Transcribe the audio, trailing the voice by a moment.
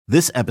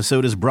This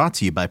episode is brought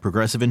to you by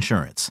Progressive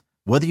Insurance.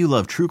 Whether you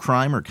love true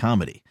crime or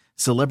comedy,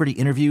 celebrity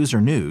interviews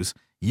or news,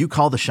 you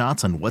call the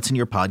shots on what's in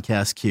your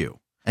podcast queue.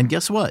 And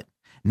guess what?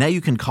 Now you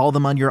can call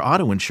them on your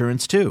auto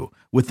insurance too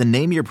with the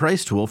Name Your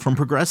Price tool from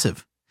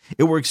Progressive.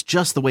 It works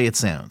just the way it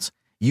sounds.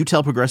 You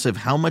tell Progressive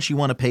how much you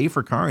want to pay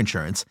for car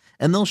insurance,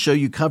 and they'll show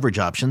you coverage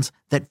options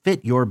that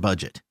fit your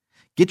budget.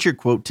 Get your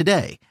quote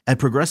today at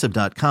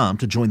Progressive.com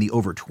to join the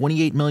over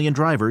 28 million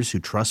drivers who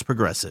trust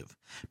Progressive.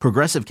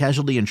 Progressive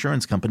Casualty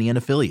Insurance Company and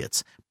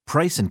Affiliates.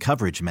 Price and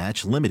coverage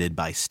match limited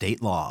by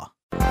state law.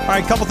 All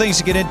right, a couple things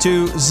to get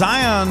into.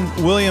 Zion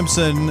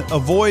Williamson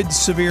avoids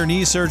severe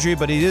knee surgery,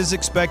 but he is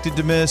expected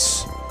to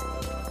miss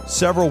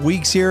several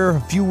weeks here,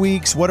 a few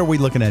weeks. What are we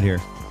looking at here?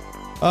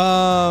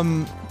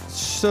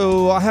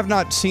 So I have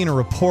not seen a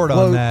report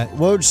on that.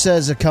 Woj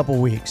says a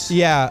couple weeks.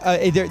 Yeah,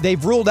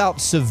 they've ruled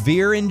out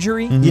severe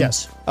injury. Mm-hmm.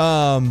 Yes.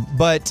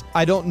 But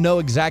I don't know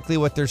exactly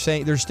what they're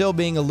saying. They're still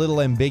being a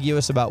little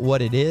ambiguous about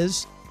what it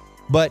is.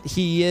 But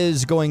he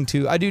is going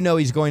to, I do know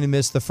he's going to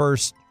miss the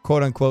first,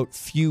 quote unquote,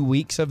 few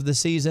weeks of the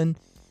season.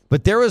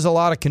 But there was a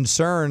lot of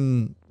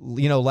concern,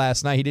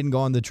 last night. He didn't go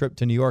on the trip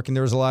to New York, and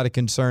there was a lot of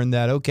concern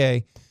that,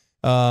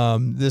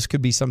 this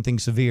could be something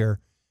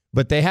severe.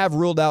 But they have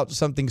ruled out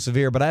something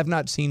severe, but I have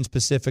not seen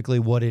specifically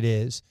what it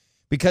is.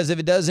 Because if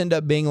it does end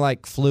up being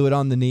like fluid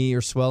on the knee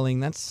or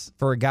swelling, that's,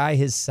 for a guy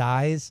his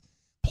size,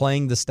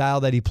 playing the style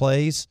that he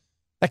plays,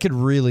 that could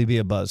really be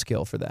a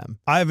buzzkill for them.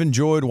 I've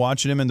enjoyed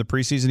watching him in the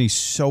preseason. He's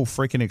so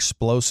freaking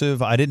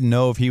explosive. I didn't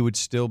know if he would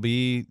still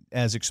be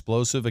as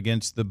explosive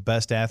against the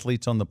best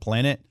athletes on the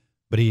planet,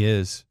 but he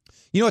is.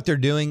 You know what they're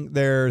doing?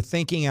 They're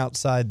thinking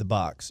outside the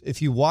box.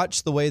 If you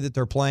watch the way that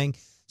they're playing,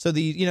 so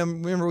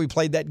remember we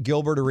played that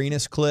Gilbert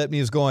Arenas clip, and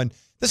he was going,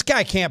 this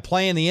guy can't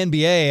play in the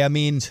NBA. I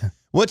mean,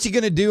 what's he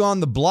going to do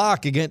on the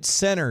block against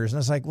centers? And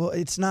I was like, well,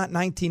 it's not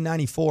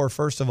 1994,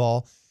 first of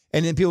all.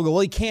 And then people go, well,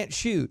 he can't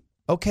shoot.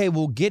 Okay,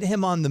 well, get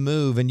him on the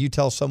move, and you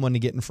tell someone to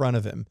get in front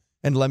of him,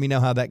 and let me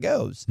know how that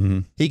goes.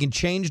 Mm-hmm. He can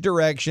change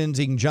directions.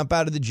 He can jump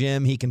out of the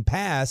gym. He can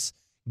pass.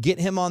 Get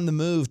him on the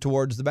move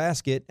towards the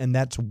basket, and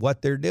that's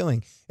what they're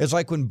doing. It's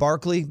like when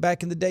Barkley,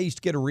 back in the day, used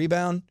to get a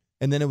rebound,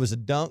 and then it was a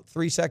dunk,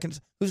 3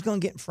 seconds. Who's going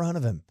to get in front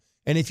of him?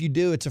 And if you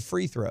do, it's a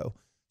free throw.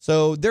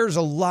 So there's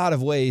a lot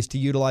of ways to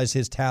utilize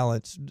his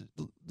talents.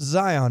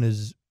 Zion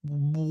is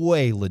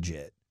way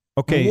legit.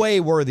 Okay. Way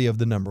worthy of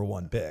the number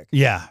one pick.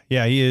 Yeah,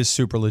 he is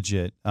super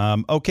legit.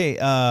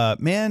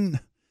 Man,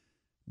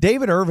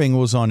 David Irving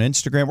was on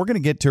Instagram. We're going to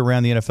get to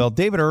around the NFL.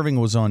 David Irving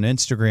was on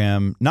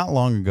Instagram not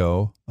long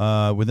ago,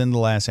 within the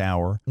last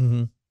hour.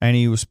 Mm-hmm. And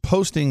he was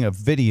posting a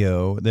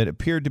video that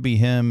appeared to be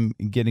him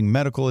getting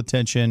medical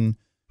attention.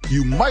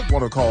 You might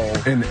want to call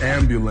an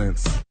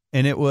ambulance.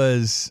 And it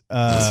was,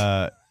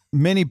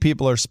 many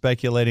people are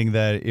speculating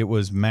that it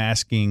was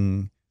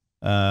masking,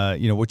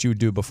 what you would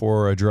do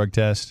before a drug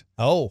test.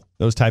 Oh.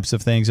 Those types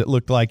of things. It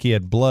looked like he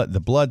had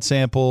the blood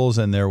samples,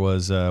 and there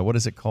was, what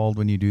is it called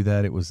when you do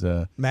that? It was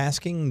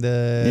masking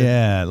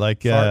the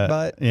fart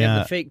butt? Yeah,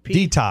 the fake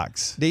pee.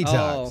 Detox.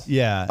 Oh.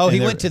 Yeah. Oh,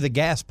 he went to the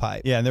gas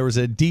pipe. Yeah, and there was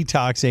a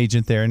detox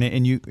agent there,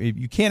 and you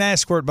can't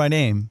ask for it by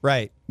name.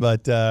 Right.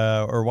 But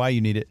or why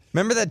you need it.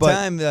 Remember that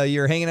time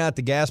you're hanging out at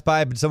the gas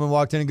pipe and someone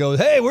walked in and goes,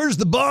 hey, where's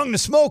the bong to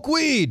smoke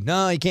weed?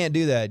 No, you can't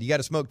do that. You got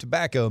to smoke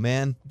tobacco,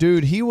 man.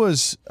 Dude, he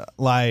was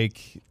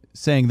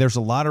saying there's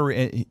a lot of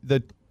the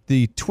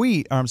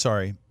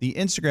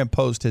Instagram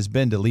post has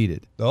been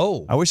deleted.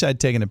 Oh. I wish I'd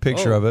taken a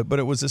picture of it, but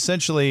it was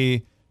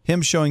essentially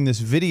him showing this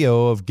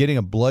video of getting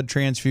a blood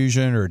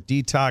transfusion or a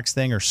detox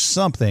thing or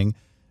something.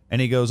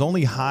 And he goes,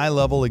 only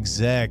high-level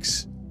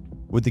execs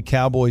with the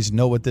Cowboys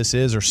know what this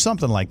is or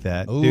something like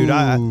that. Ooh.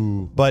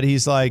 Dude, but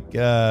he's like,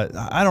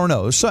 I don't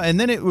know. So, and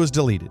then it was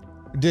deleted.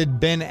 Did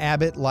Ben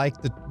Abbott like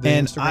the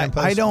Instagram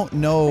post? I don't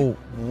know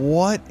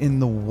what in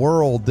the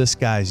world this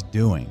guy's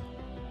doing.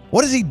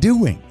 What is he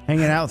doing?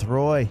 Hanging out with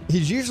Roy.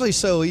 He's usually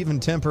so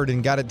even-tempered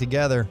and got it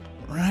together.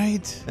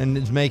 Right. And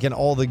is making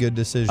all the good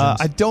decisions.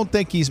 I don't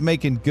think he's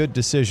making good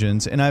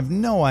decisions, and I have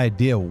no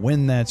idea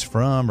when that's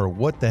from or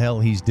what the hell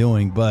he's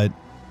doing, but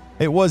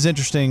it was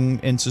interesting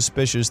and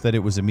suspicious that it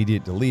was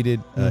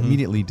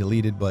immediately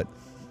deleted, but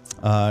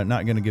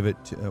not going to give it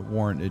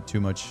warrant too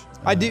much.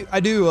 I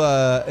do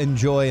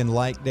enjoy and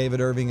like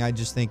David Irving. I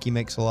just think he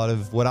makes a lot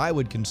of what I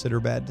would consider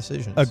bad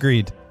decisions.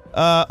 Agreed.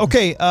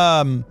 Okay.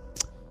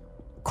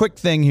 Quick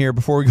thing here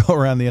before we go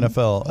around the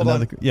NFL.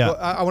 Well,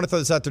 I want to throw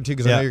this out there, too,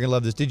 because I know you're going to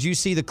love this. Did you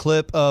see the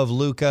clip of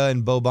Luka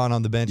and Boban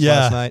on the bench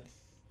last night?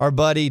 Our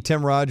buddy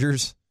Tim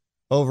Rogers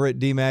over at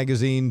D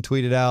Magazine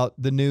tweeted out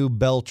the new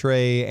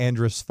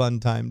Beltre-Andrus Fun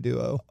Time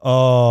duo.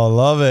 Oh,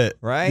 love it.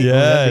 Right? Yes.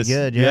 That'd be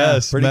good, yeah.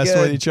 Yes. Pretty Mess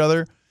good. with each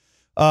other.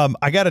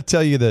 I got to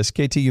tell you this.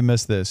 KT, you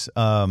missed this.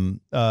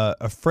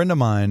 A friend of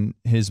mine,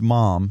 his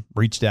mom,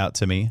 reached out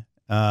to me,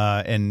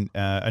 and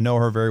I know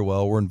her very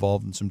well. We're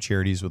involved in some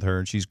charities with her,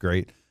 and she's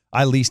great.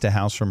 I leased a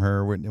house from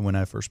her when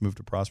I first moved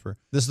to Prosper.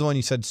 This is the one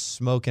you said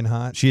smoking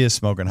hot? She is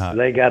smoking hot.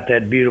 They got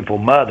that beautiful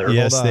mother.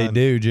 Yes, Hold they on.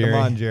 do, Jerry.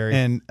 Come on, Jerry.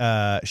 And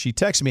she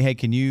texted me, hey,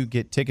 can you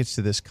get tickets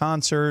to this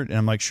concert? And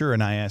I'm like, sure.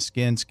 And I asked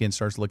Skin. Skin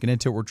starts looking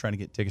into it. We're trying to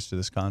get tickets to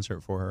this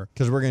concert for her.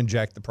 Because we're going to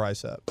jack the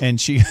price up. And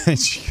she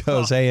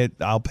goes, hey,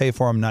 I'll pay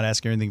for them. I'm not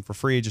asking anything for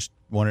free. Just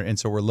wanted. And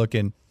so we're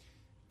looking.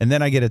 And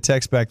then I get a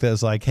text back that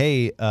was like,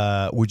 hey,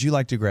 would you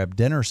like to grab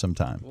dinner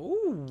sometime? Ooh.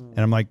 And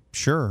I'm like,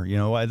 sure.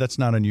 That's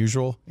not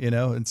unusual.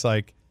 It's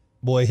like.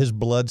 Boy, his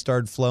blood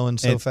started flowing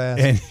so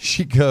fast. And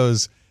she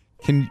goes,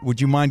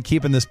 would you mind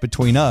keeping this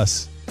between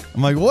us?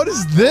 I'm like, what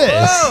is this?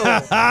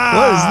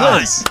 What is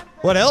this?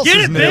 What else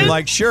is new? I'm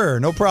like, sure,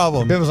 no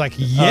problem. Ben was like,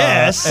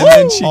 yes. And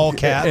then she, all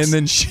caps. And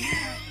then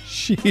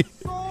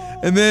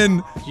and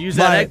then use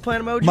that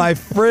eggplant emoji? My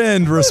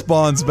friend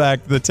responds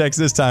back the text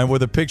this time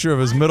with a picture of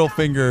his middle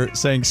finger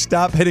saying,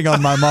 stop hitting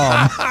on my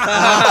mom.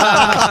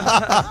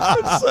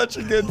 It's such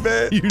a good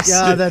bit.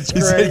 God, that's He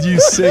great. said, you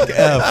sick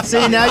F.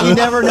 See, now you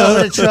never know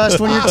who to trust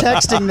when you're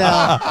texting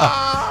now.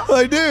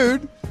 Like,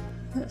 dude,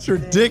 it's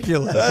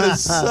ridiculous. That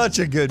is such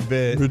a good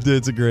bit.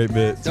 It's a great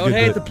bit. It's a Don't good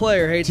hate bit. the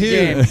player, hate the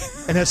Dude, game.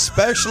 and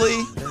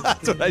especially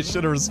That's what I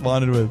should have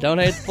responded with. Don't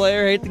hate the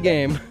player, hate the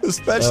game.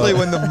 especially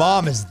when the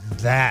mom is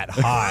that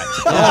hot.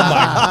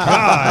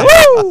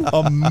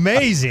 Oh, my God.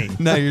 Amazing.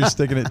 Now you're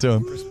sticking it to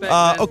him.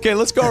 man. Okay,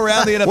 let's go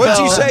around the NFL. What'd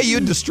you say?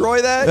 You'd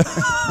destroy that?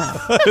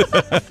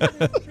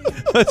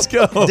 Let's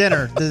go.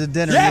 Dinner. The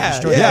dinner. Yeah, You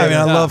destroy Yeah, I mean,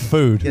 I dinner. love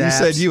food. Yeah. You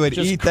said you would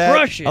Just eat that?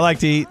 crush it. I like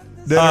to eat.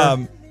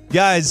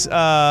 Guys,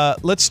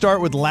 let's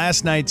start with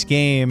last night's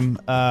game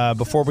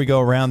before we go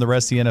around the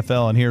rest of the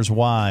NFL, and here's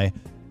why.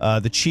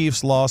 The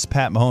Chiefs lost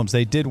Pat Mahomes.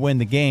 They did win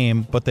the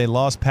game, but they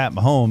lost Pat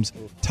Mahomes.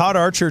 Todd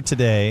Archer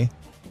today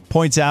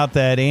points out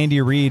that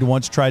Andy Reid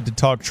once tried to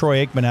talk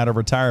Troy Aikman out of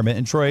retirement,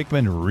 and Troy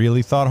Aikman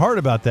really thought hard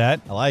about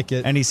that. I like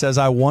it. And he says,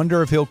 I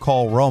wonder if he'll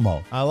call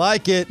Romo. I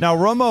like it. Now,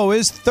 Romo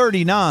is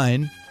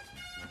 39.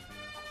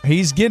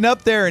 He's getting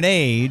up there in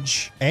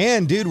age,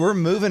 And, dude, we're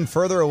moving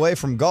further away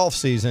from golf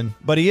season.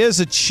 but he is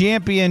a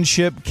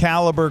championship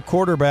caliber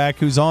quarterback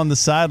who's on the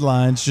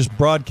sidelines just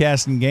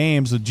broadcasting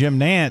games with Jim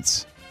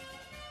Nantz.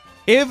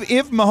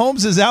 If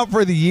Mahomes is out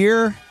for the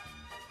year,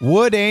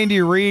 would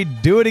Andy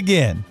Reid do it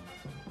again?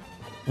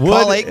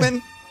 Paul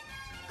Aikman?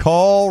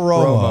 Call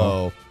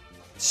Romo.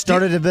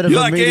 Started a bit of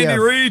a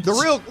media. Reid?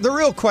 The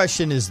real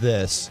question is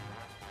this.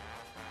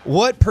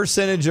 What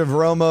percentage of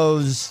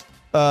Romo's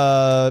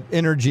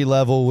energy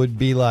level would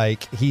be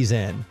like he's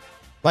in?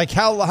 Like,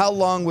 how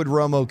long would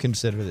Romo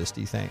consider this,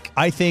 do you think?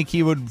 I think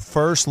he would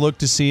first look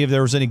to see if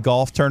there was any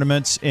golf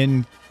tournaments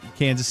in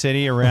Kansas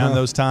City around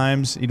those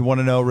times. He'd want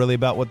to know really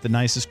about what the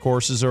nicest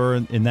courses are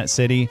in that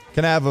city.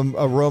 Can I have a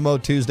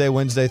Romo Tuesday,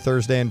 Wednesday,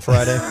 Thursday, and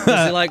Friday?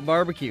 Does he like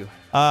barbecue?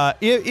 But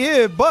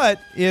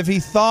if he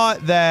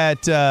thought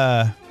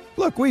that,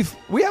 look, we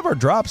have our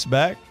drops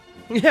back.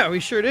 Yeah, we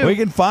sure do. We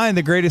can find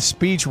the greatest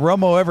speech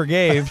Romo ever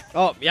gave.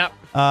 Oh, yep.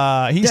 He's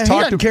Yeah, he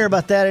talked doesn't care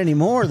about that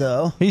anymore,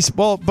 though. He's the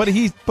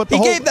He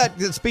whole, gave that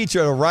speech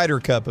at a Ryder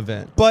Cup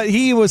event. But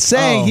he was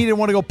saying Oh. he didn't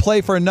want to go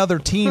play for another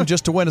team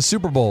just to win a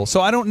Super Bowl.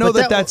 So I don't know But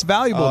that that's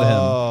valuable to him.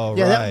 Oh,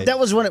 Yeah, right. that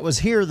was when it was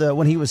here, though,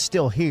 when he was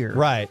still here.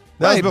 right.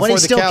 That Right, was before When he the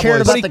still Cowboys. cared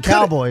But about he the could've-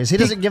 Cowboys. He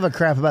doesn't give a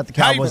crap about the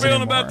Cowboys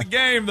anymore.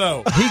 game,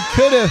 though? He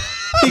could have.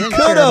 He didn't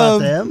could care about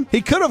have. them.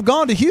 He could have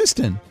gone to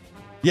Houston.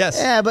 Yes.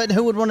 Yeah, but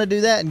who would want to do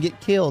that and get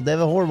killed? They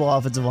have a horrible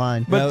offensive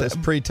line. But it's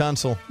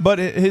pre-Tunsil. But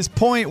his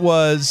point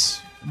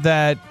was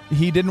that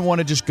he didn't want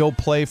to just go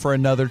play for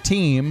another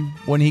team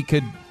when he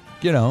could,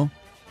 he'd rather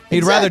do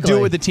Exactly.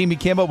 it with the team he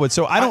came up with.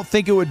 So I don't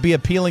think it would be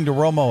appealing to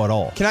Romo at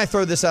all. Can I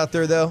throw this out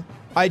there, though?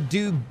 I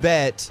do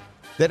bet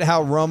that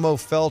how Romo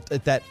felt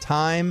at that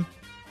time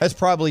has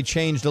probably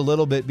changed a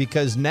little bit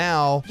because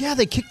now... Yeah,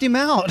 they kicked him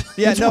out.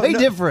 It's way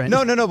different.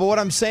 No. But what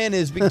I'm saying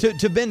is,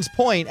 to Ben's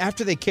point,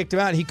 after they kicked him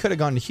out, he could have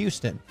gone to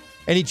Houston,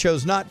 and he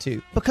chose not to.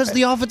 Because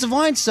the offensive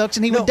line sucks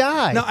and he would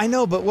die. No, I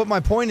know, but what my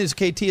point is,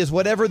 KT, is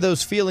whatever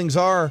those feelings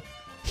are,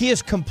 he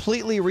has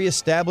completely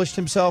reestablished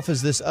himself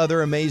as this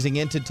other amazing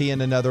entity in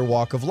another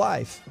walk of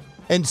life.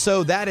 And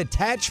so that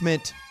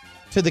attachment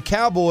to the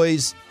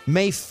Cowboys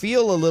may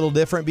feel a little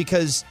different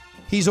because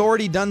he's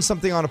already done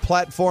something on a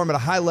platform at a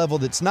high level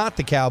that's not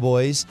the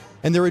Cowboys,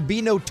 and there would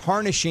be no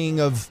tarnishing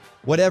of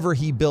whatever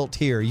he built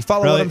here. You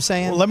follow what I'm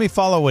saying? Well, let me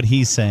follow what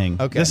he's saying.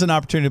 Okay. This is an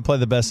opportunity to play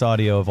the best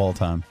audio of all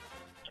time.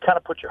 Kind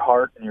of put your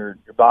heart and your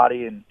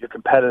body and your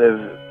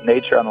competitive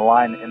nature on the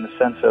line in the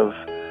sense of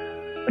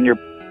when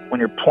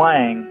you're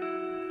playing,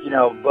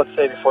 let's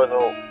say before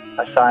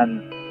I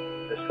sign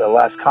this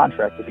last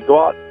contract, if you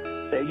go out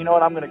and say, you know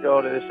what, I'm going to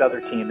go to this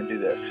other team and do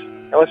this.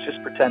 Now, let's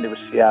just pretend it was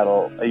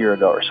Seattle a year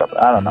ago or something.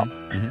 I don't know.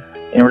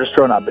 Mm-hmm. And we're just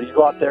throwing out. But you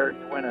go out there and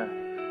you win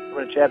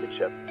a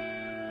championship.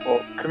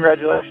 Well,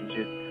 congratulations.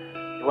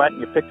 You went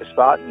and you picked a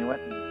spot and you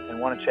went and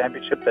won a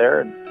championship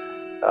there. And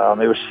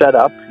it was set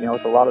up,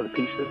 with a lot of the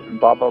pieces and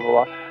blah, blah,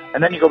 blah, blah.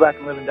 And then you go back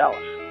and live in Dallas.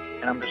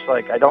 And I'm just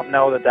like, I don't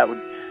know that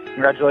would,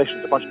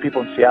 congratulations, a bunch of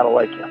people in Seattle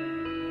like you.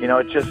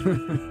 It just,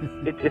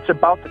 it's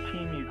about the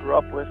team you grew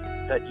up with,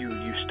 that you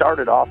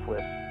started off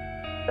with.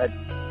 that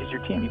is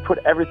your team. You put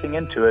everything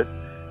into it,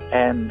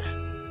 and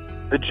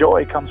the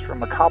joy comes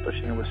from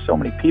accomplishing it with so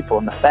many people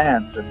and the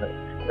fans and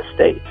the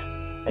state.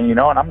 And, and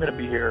I'm going to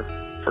be here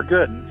for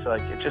good. And it's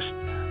like, it just,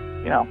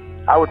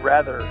 I would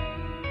rather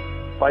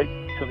fight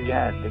till the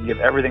end and give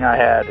everything I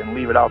had and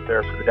leave it out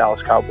there for the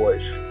Dallas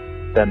Cowboys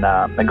than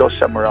go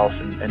somewhere else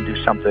and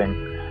do something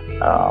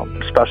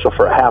special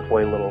for a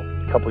halfway little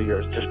couple of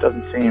years. It just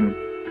doesn't seem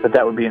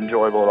that would be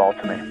enjoyable at all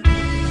to me.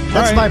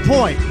 That's my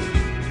point.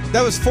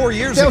 That was 4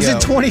 years ago. That was in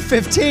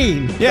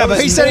 2015. Yeah, but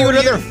but he said he would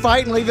 4 rather years.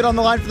 fight and leave it on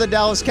the line for the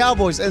Dallas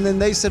Cowboys. And then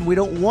they said, we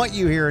don't want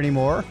you here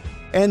anymore.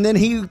 And then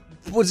he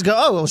was go,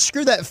 oh, well,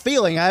 screw that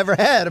feeling I ever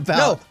had about.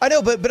 No, I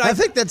know, but I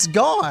think that's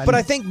gone. But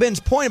I think Ben's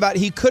point about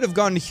he could have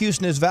gone to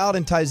Houston as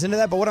valid ties into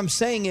that. But what I'm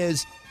saying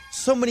is,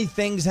 so many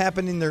things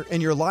happen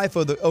in your life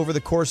over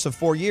the course of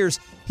 4 years.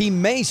 He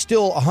may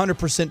still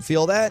 100%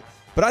 feel that,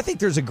 but I think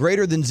there's a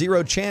greater than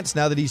zero chance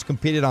now that he's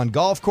competed on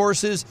golf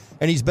courses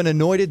and he's been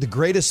anointed the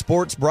greatest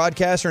sports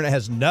broadcaster, and it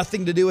has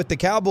nothing to do with the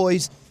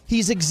Cowboys.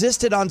 He's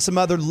existed on some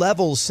other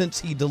levels since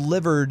he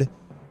delivered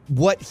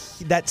what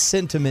that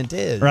sentiment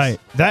is. Right.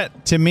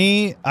 That, to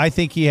me, I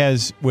think he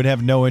would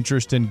have no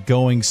interest in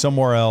going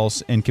somewhere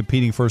else and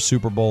competing for a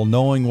Super Bowl,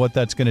 knowing what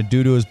that's going to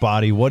do to his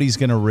body, what he's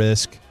going to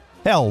risk.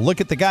 Hell, look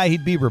at the guy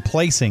he'd be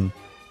replacing.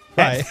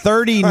 At Right.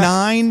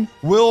 39,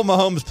 Will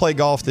Mahomes play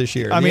golf this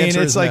year? I The mean,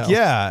 answer it's is like, no.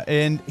 yeah,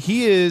 and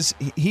he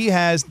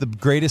has the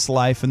greatest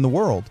life in the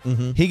world.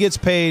 Mm-hmm. He gets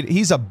paid,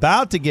 he's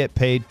about to get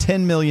paid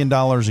 $10 million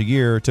a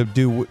year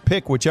to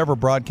pick whichever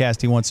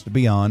broadcast he wants to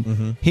be on.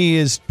 Mm-hmm. He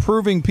is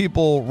proving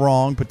people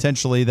wrong,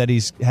 potentially, that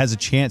he has a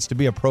chance to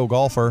be a pro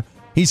golfer.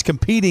 He's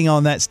competing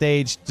on that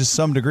stage to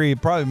some degree,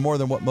 probably more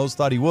than what most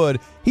thought he would.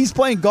 He's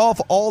playing golf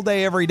all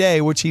day, every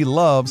day, which he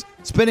loves,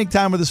 spending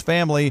time with his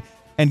family,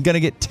 and going to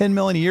get $10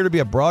 million a year to be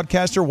a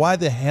broadcaster. Why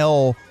the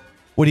hell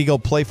would he go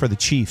play for the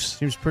Chiefs?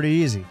 seems pretty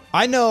easy.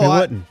 I know. Who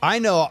wouldn't? I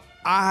know.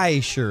 I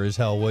sure as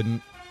hell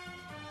wouldn't.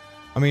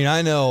 I mean,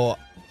 I know.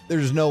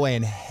 There's no way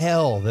in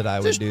hell that I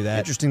would Just do that.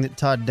 Interesting that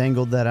Todd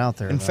dangled that out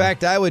there. In though.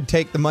 fact, I would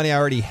take the money I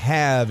already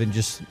have and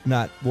just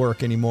not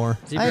work anymore.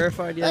 Is he I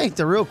verified yet? think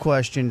the real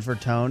question for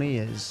Tony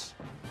is,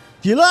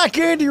 do you like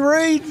Andy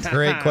Reid?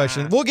 Great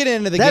question. We'll get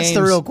into the games. That's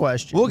the real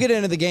question. We'll get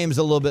into the games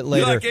a little bit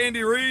later.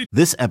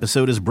 This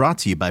episode is brought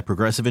to you by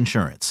Progressive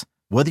Insurance.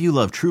 Whether you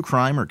love true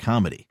crime or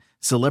comedy,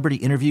 celebrity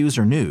interviews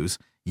or news,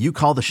 you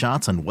call the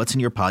shots on what's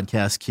in your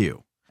podcast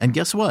queue. And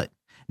guess what?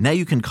 Now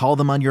you can call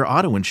them on your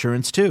auto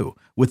insurance too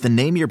with the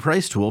Name Your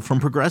Price tool from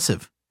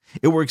Progressive.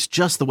 It works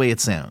just the way it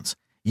sounds.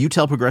 You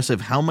tell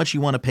Progressive how much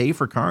you want to pay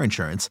for car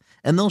insurance,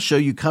 and they'll show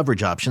you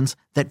coverage options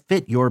that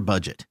fit your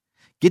budget.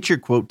 Get your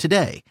quote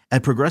today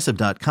at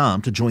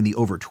Progressive.com to join the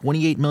over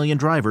 28 million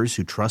drivers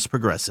who trust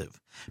Progressive.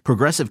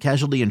 Progressive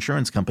Casualty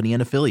Insurance Company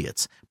and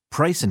Affiliates.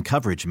 Price and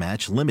coverage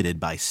match limited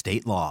by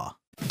state law.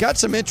 Got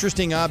some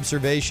interesting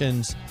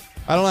observations.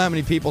 I don't know how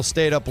many people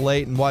stayed up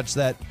late and watched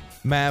that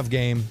Mav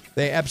game.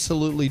 They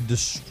absolutely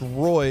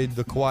destroyed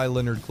the Kawhi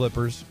Leonard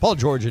Clippers. Paul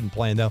George isn't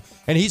playing, though,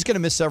 and he's going to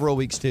miss several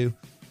weeks, too,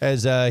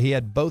 as he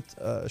had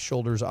both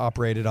shoulders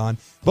operated on.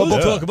 But we'll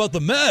talk about the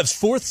Mavs'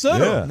 fourth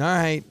center. Yeah. All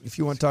right, if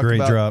you want to talk Great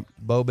about drop.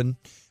 Boban.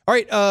 All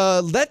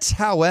right, let's,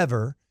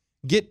 however,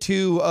 get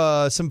to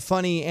some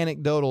funny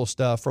anecdotal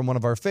stuff from one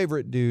of our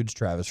favorite dudes,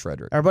 Travis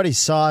Frederick. Our buddy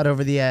Saw It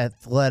over The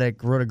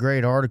Athletic wrote a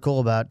great article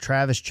about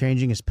Travis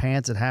changing his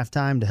pants at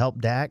halftime to help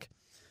Dak,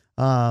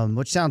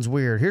 which sounds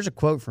weird. Here's a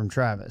quote from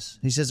Travis.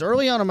 He says,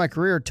 early on in my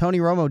career, Tony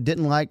Romo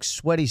didn't like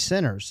sweaty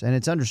centers, and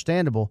it's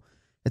understandable.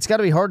 It's got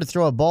to be hard to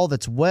throw a ball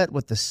that's wet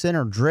with the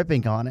center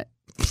dripping on it.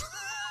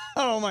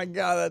 Oh, my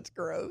God, that's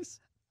gross.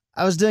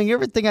 I was doing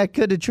everything I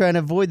could to try and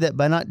avoid that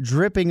by not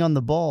dripping on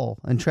the ball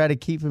and try to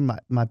keep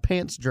my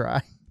pants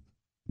dry.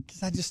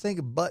 Because I just think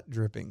of butt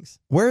drippings.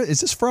 Where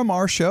is this from?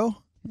 Our show?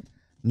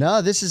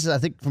 No, this is, I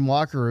think, from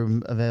locker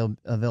room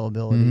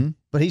availability. Mm-hmm.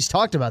 But he's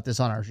talked about this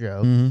on our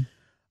show. Mhm.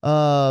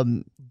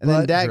 And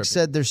then Butt Dak dripping.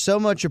 said there's so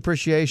much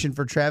appreciation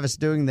for Travis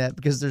doing that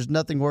because there's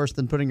nothing worse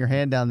than putting your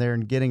hand down there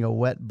and getting a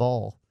wet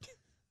ball.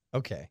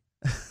 Okay.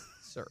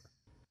 Sir.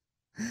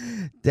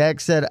 Dak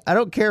said, I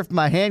don't care if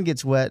my hand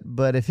gets wet,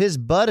 but if his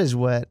butt is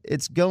wet,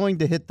 it's going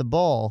to hit the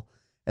ball.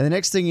 And the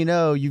next thing you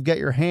know, you've got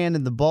your hand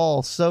in the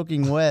ball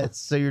soaking wet,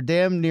 so you're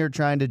damn near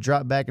trying to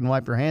drop back and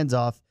wipe your hands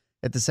off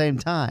at the same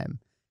time.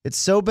 It's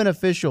so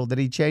beneficial that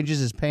he changes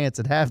his pants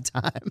at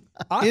halftime.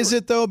 Is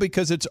it, though?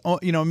 Because it's,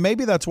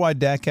 maybe that's why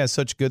Dak has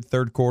such good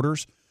third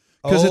quarters.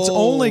 Because it's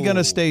only going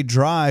to stay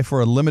dry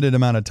for a limited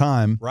amount of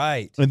time.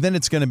 Right. And then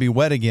it's going to be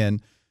wet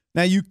again.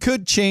 Now, you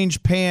could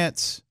change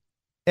pants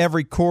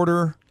every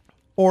quarter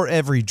or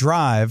every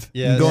drive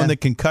and go in the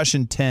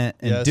concussion tent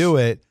and do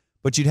it.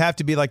 But you'd have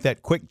to be like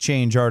that quick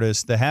change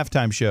artist, the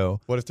halftime show.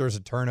 What if there's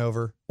a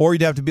turnover? Or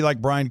you'd have to be like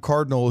Brian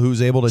Cardinal,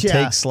 who's able to Yeah.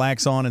 take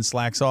slacks on and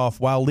slacks off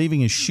while leaving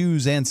his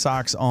shoes and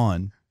socks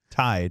on,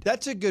 tied.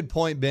 That's a good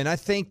point, Ben. I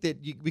think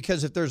that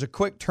because if there's a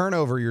quick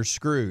turnover, you're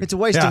screwed. It's a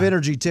waste of Yeah.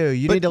 energy, too.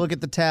 You But- need to look at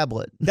the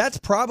tablet. That's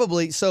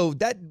probably so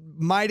that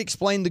might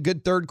explain the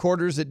good third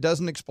quarters. It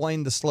doesn't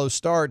explain the slow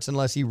starts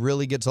unless he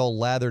really gets all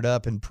lathered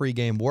up in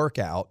pregame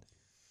workout.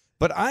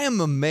 But I am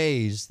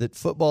amazed that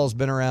football's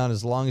been around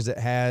as long as it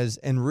has,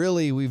 and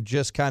really we've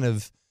just kind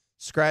of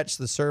scratched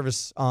the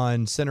surface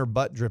on center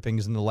butt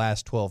drippings in the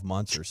last 12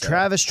 months or so.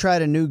 Travis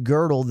tried a new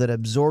girdle that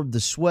absorbed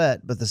the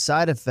sweat, but the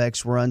side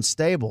effects were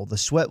unstable. The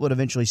sweat would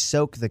eventually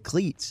soak the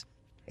cleats,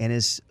 and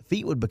his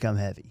feet would become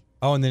heavy.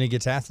 Oh, and then he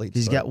gets athlete's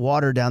He's foot. got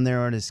water down there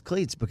on his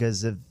cleats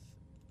because of.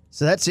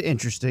 So that's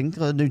interesting.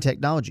 New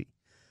technology.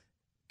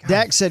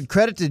 Dak said,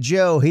 credit to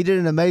Joe. He did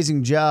an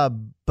amazing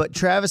job, but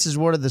Travis is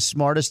one of the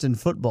smartest in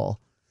football.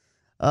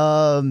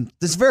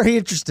 That's very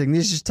interesting.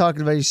 He's just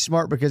talking about he's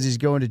smart because he's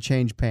going to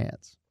change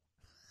pants.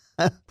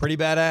 Pretty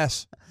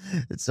badass.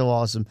 It's so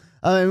awesome.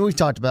 I mean, we've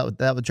talked about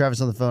that with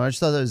Travis on the phone. I just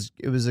thought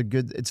it was a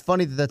good. It's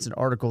funny that that's an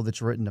article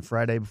that's written a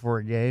Friday before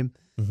a game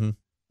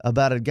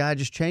about a guy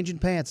just changing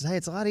pants. Hey,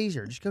 it's a lot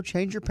easier. Just go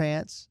change your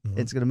pants.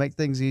 It's going to make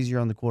things easier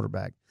on the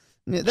quarterback.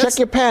 Yeah, Check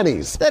your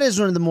panties. That is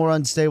one of the more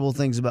unstable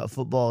things about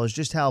football is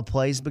just how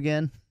plays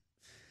begin.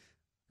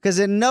 Because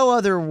in no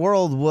other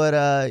world would,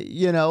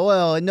 in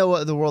no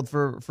other world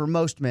for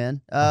most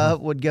men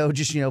would go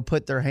just,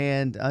 put their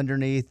hand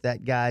underneath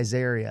that guy's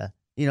area,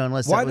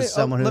 unless it was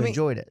someone who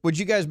enjoyed it. Would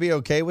you guys be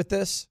okay with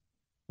this?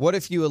 What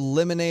if you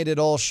eliminated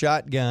all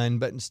shotgun,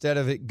 but instead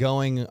of it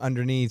going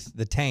underneath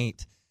the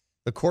taint,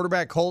 the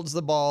quarterback holds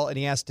the ball and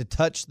he has to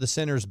touch the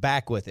center's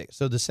back with it.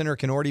 So the center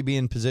can already be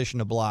in position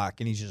to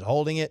block and he's just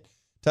holding it,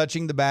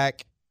 touching the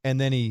back,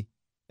 and then he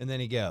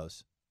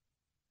goes.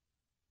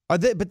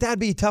 But that'd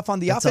be tough on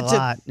the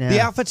offensive.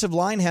 The offensive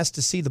line has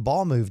to see the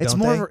ball move.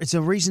 It's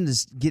a reason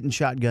to get in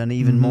shotgun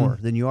even more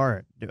than you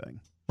are doing.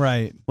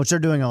 Right. Which they're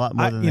doing a lot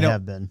more than they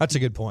have been. That's a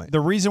good point.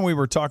 The reason we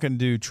were talking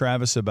to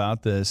Travis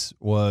about this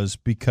was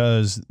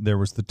because there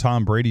was the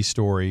Tom Brady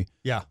story.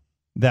 Yeah.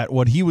 That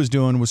what he was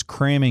doing was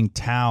cramming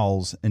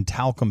towels and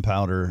talcum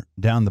powder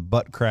down the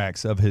butt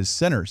cracks of his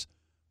centers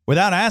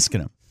without asking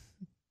them.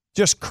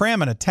 Just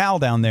cramming a towel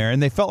down there,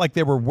 and they felt like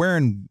they were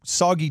wearing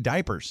soggy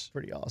diapers.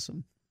 Pretty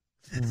awesome.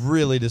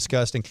 Really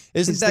disgusting.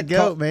 Isn't that the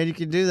goat, man? You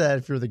can do that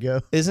if you're the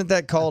goat. Isn't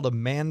that called a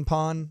man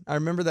pond? I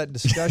remember that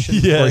discussion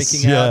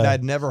breaking out, and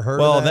I'd never heard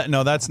of that.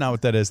 No, that's not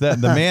what that is. The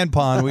man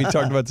pond, we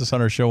talked about this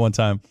on our show one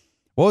time.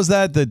 What was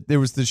that? There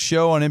was the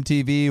show on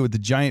MTV with the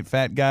giant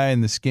fat guy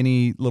and the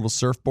skinny little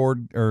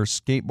surfboard or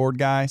skateboard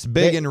guy. It's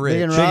Big and Rich.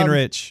 Big and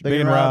Rich.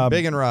 Big and Rob.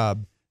 Big and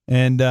Rob.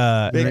 And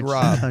Big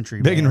Rob.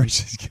 Country, Big and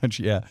Rich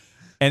Country, yeah.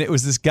 And it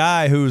was this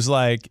guy who's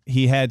like,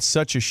 he had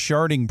such a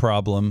sharding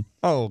problem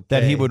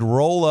that he would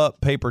roll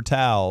up paper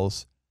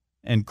towels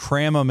and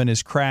cram them in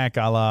his crack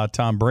a la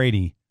Tom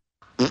Brady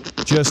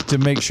just to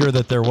make sure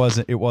that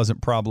it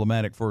wasn't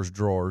problematic for his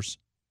drawers.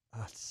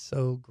 That's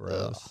so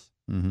gross.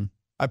 Mm-hmm.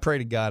 I pray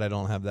to God I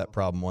don't have that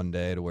problem one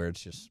day to where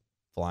it's just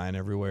flying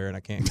everywhere and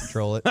I can't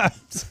control it.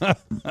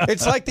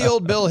 It's like the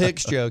old Bill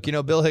Hicks joke.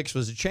 Bill Hicks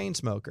was a chain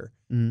smoker.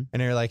 And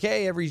they're like,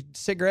 hey, every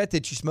cigarette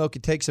that you smoke,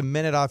 it takes a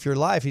minute off your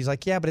life. He's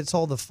like, yeah, but it's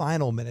all the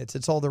final minutes.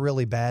 It's all the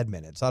really bad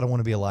minutes. I don't want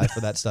to be alive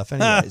for that stuff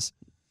anyways.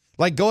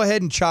 Like, go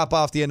ahead and chop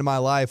off the end of my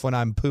life when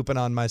I'm pooping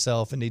on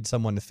myself and need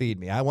someone to feed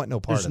me. I want no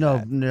part of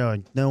that.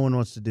 No one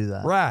wants to do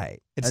that.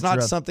 Right. It's That's not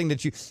rough. something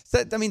that you...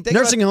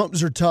 nursing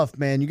homes are tough,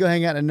 man. You go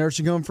hang out in a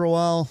nursing home for a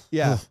while.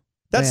 Yeah.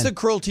 That's man. the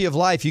cruelty of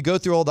life. You go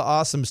through all the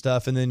awesome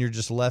stuff, and then you're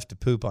just left to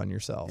poop on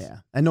yourself. Yeah.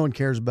 And no one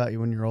cares about you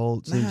when you're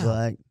old, it seems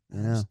like.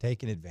 Just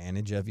taking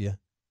advantage of you.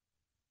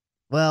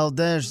 Well,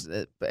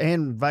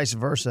 and vice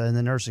versa in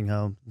the nursing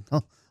home.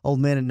 Old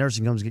men in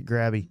nursing homes get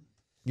grabby.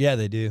 Yeah,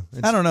 they do.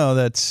 I don't know.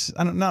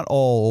 Not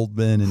all old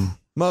men and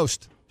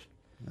most.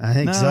 I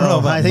think No, so. I don't know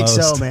about I think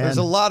most. so, man. There's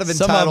a lot of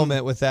Some of entitlement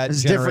them- with that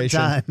It's a generation.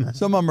 different time.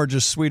 some of them are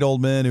just sweet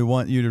old men who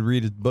want you to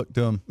read a book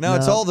to them. No,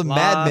 it's all the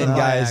Mad Men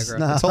guys.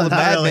 Viagra. It's all the No,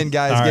 Mad not Men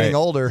guys All getting right.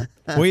 older.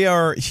 We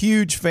are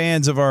huge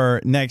fans of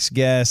our next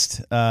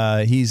guest.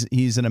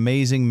 He's an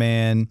amazing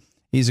man.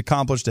 He's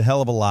accomplished a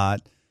hell of a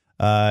lot.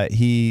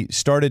 He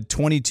started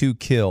 22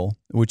 Kill,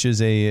 which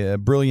is a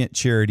brilliant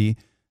charity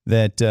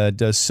that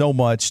does so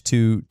much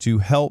to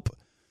help.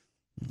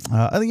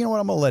 I think, you know what?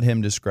 I'm going to let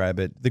him describe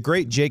it. The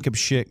great Jacob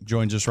Schick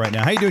joins us right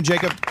now. How you doing,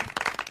 Jacob?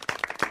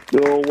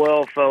 Doing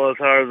well, fellas.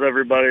 How's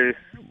everybody?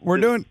 We're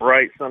This doing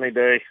bright, sunny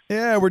day.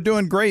 Yeah, we're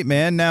doing great,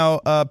 man.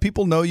 Now,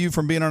 people know you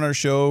from being on our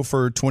show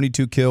for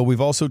 22 Kill.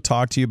 We've also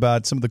talked to you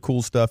about some of the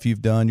cool stuff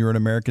you've done. You were an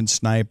American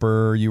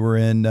Sniper. You were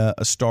in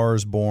A Star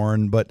is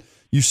Born. But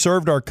you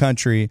served our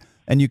country,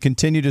 and you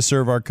continue to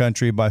serve our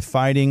country by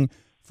fighting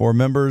for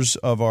members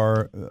of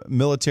our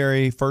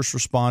military, first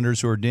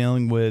responders who are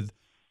dealing with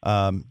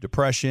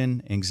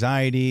depression,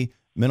 anxiety,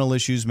 mental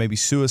issues, maybe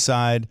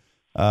suicide.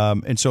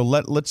 And so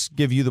let's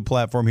give you the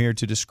platform here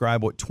to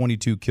describe what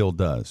 22 Kill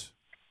does.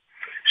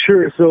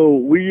 Sure. So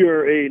we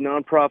are a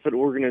nonprofit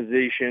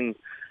organization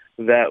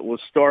that was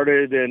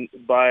started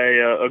by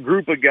a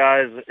group of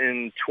guys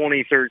in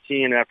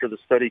 2013 after the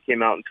study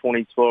came out in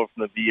 2012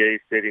 from the VA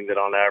stating that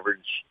on average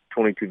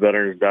 22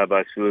 veterans die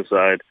by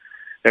suicide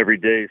every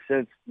day.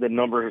 Since the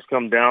number has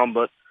come down,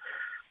 but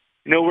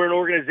we're an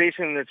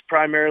organization that's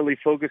primarily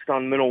focused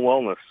on mental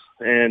wellness,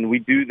 and we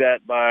do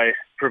that by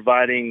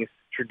providing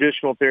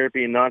traditional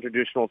therapy and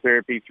non-traditional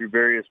therapy through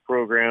various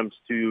programs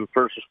to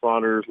first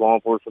responders, law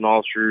enforcement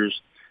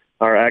officers,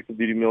 our active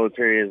duty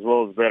military, as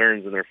well as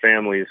veterans and their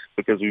families,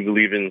 because we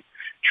believe in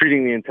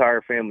treating the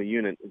entire family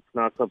unit. It's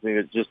not something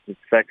that just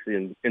affects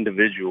the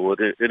individual.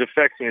 It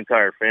affects the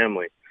entire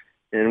family.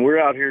 And we're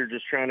out here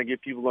just trying to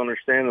get people to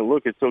understand that,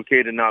 look, it's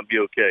okay to not be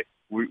okay.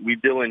 We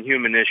deal in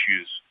human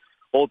issues.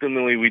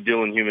 Ultimately, we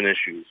deal in human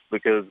issues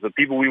because the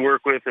people we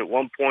work with at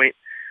one point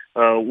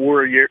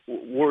wore a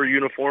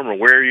uniform or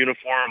wear a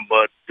uniform,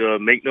 but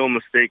make no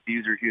mistake,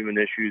 these are human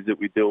issues that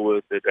we deal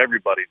with, that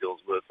everybody deals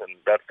with, and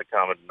that's the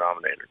common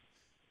denominator.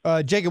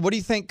 Jacob, what do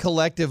you think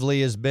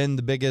collectively has been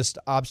the biggest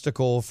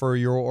obstacle for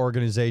your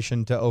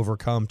organization to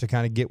overcome to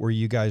kind of get where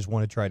you guys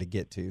want to try to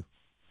get to?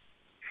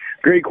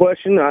 Great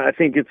question. I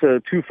think it's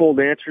a twofold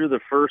answer. The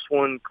first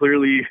one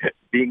clearly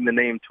being the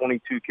name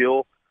 22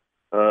 Kill.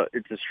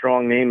 It's a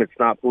strong name. It's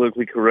not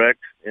politically correct,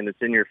 and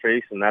it's in your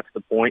face, and that's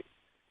the point.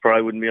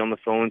 Probably wouldn't be on the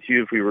phone with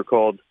you if we were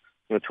called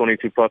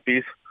 22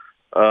 Puppies.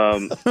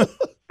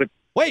 But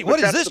wait, what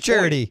is this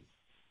charity? Point.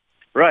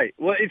 Right.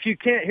 Well, if you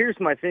can't, here's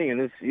my thing,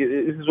 and this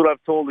is what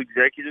I've told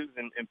executives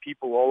and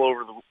people all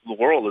over the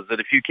world, is that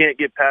if you can't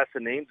get past the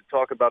name to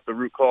talk about the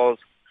root cause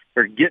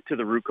or get to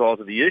the root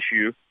cause of the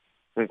issue,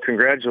 then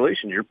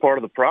congratulations, you're part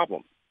of the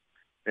problem.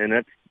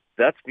 And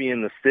that's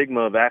being the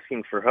stigma of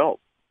asking for help.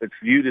 It's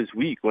viewed as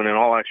weak when in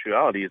all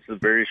actuality it's a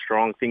very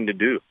strong thing to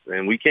do.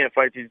 And we can't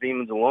fight these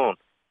demons alone.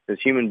 As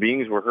human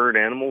beings, we're herd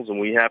animals, and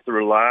we have to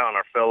rely on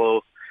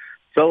our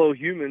fellow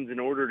humans in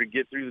order to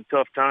get through the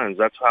tough times.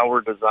 That's how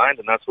we're designed,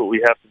 and that's what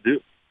we have to do.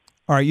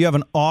 All right, you have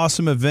an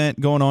awesome event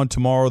going on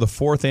tomorrow, the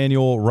 4th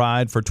annual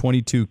ride for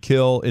 22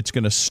 Kill. It's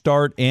going to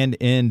start and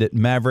end at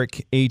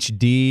Maverick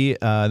HD.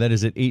 That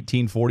is at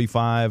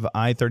 1845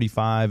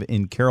 I-35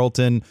 in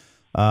Carrollton.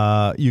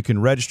 You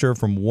can register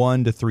from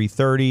 1 to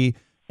 3:30.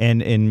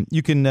 And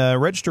you can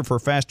register for a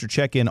faster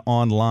check-in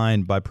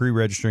online by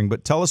pre-registering.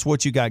 But tell us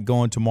what you got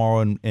going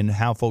tomorrow and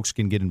how folks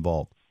can get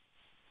involved.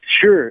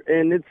 Sure.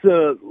 And it's,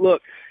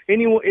 look,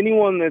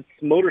 anyone that's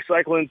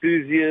motorcycle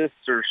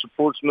enthusiasts or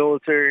supports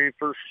military,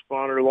 first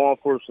responder, law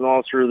enforcement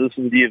officer, this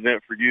is the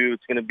event for you.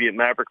 It's going to be at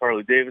Maverick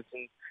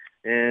Harley-Davidson,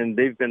 and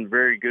they've been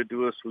very good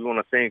to us. We want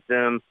to thank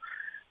them.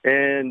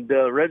 And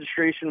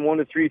registration 1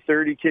 to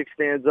 3:30,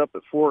 kickstands up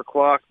at 4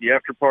 o'clock. The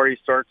after party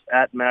starts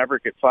at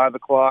Maverick at 5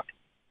 o'clock.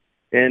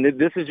 And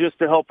this is just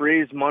to help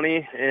raise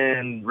money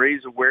and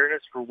raise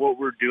awareness for what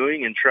we're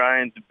doing and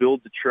trying to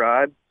build the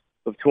tribe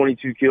of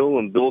 22 Kill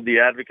and build the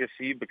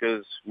advocacy,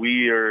 because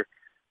we are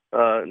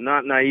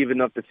not naive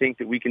enough to think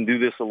that we can do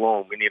this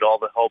alone. We need all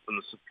the help and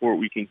the support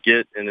we can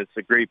get, and it's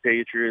the great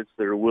patriots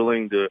that are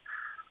willing to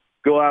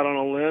go out on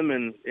a limb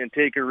and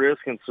take a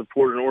risk and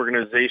support an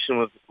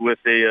organization with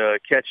a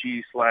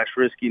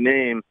catchy/risky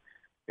name,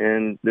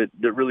 and that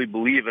really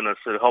believe in us,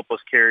 that help us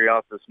carry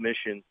out this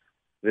mission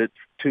that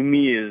to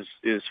me is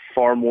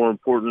far more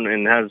important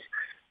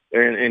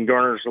and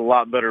garners a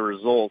lot better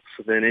results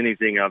than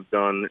anything I've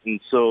done. And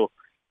so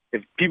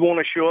if people want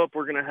to show up,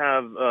 we're going to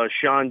have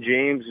Sean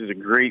James, who's a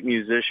great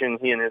musician.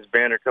 He and his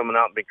band are coming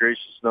out and be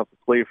gracious enough to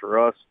play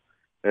for us,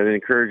 and I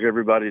encourage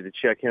everybody to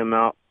check him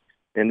out.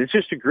 And it's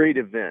just a great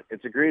event.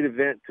 It's a great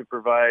event to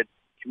provide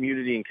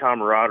community and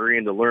camaraderie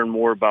and to learn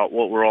more about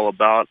what we're all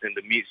about and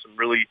to meet some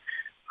really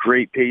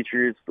great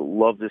patriots that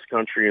love this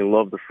country and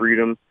love the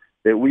freedom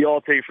that we all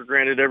take for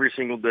granted every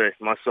single day,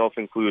 myself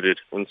included.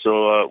 And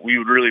so we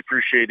would really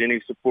appreciate any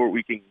support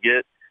we can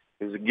get,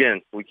 because,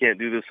 again, we can't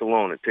do this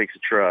alone. It takes a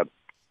tribe.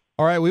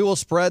 All right, we will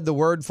spread the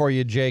word for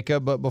you,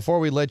 Jacob. But before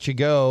we let you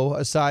go,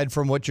 aside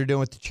from what you're doing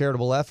with the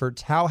charitable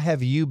efforts, how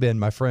have you been,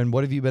 my friend?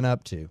 What have you been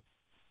up to?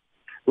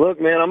 Look,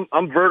 man,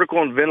 I'm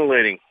vertical and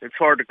ventilating. It's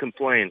hard to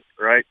complain,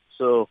 right?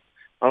 So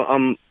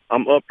I'm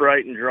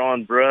upright and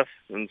drawing breath,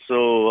 and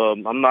so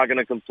I'm not going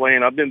to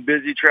complain. I've been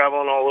busy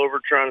traveling all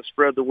over trying to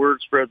spread the word,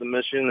 spread the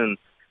mission,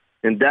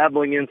 and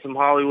dabbling in some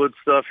Hollywood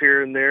stuff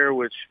here and there,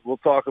 which we'll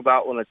talk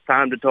about when it's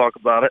time to talk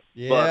about it.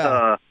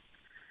 Yeah.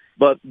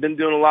 But been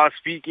doing a lot of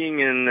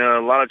speaking and a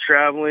lot of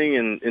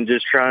traveling and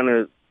just trying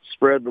to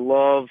spread the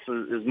love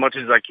as much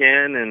as I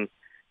can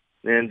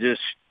and just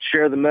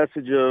share the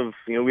message of,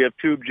 we have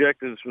two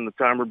objectives from the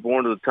time we're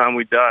born to the time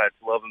we die. It's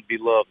love and be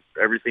loved.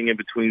 Everything in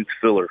between is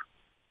filler.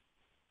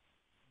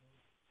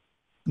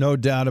 No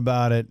doubt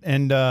about it.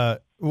 And I'm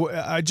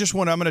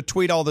going to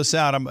tweet all this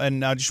out,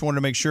 and I just wanted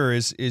to make sure,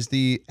 is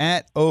the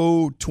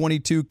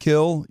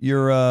 @022kill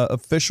your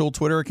official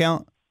Twitter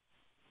account?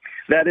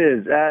 That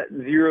is,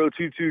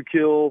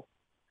 @022kill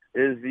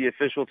is the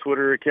official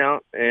Twitter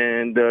account,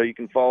 and you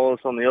can follow us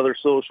on the other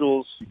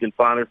socials. You can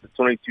find us at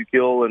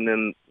 22Kill, and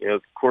then,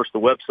 of course, the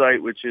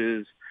website, which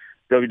is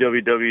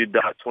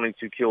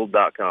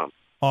www.22kill.com.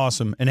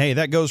 Awesome. And, hey,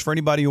 that goes for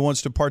anybody who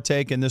wants to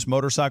partake in this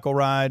motorcycle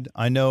ride.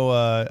 I know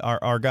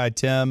our guy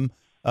Tim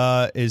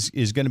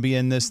is going to be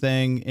in this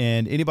thing,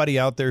 and anybody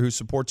out there who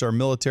supports our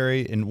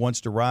military and wants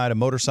to ride a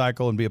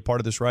motorcycle and be a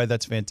part of this ride,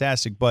 that's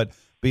fantastic. But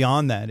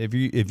beyond that,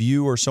 if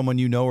you or someone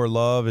you know or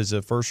love is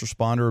a first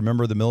responder, a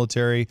member of the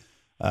military,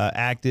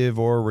 active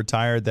or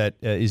retired, that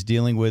is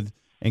dealing with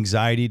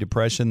anxiety,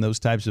 depression, those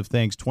types of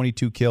things,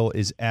 22 Kill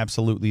is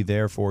absolutely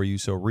there for you.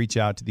 So reach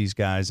out to these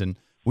guys, and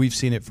we've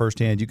seen it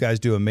firsthand. You guys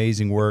do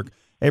amazing work.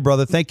 Hey,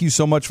 brother, thank you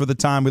so much for the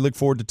time. We look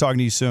forward to talking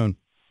to you soon.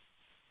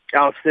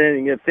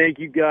 Outstanding. Yeah, thank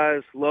you,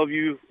 guys. Love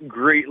you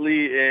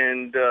greatly,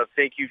 and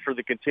thank you for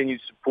the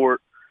continued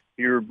support.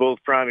 You're both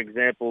prime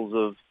examples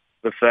of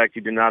the fact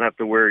you do not have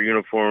to wear a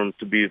uniform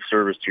to be of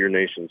service to your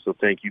nation. So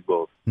thank you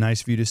both.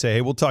 Nice of you to say.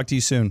 Hey, we'll talk to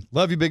you soon.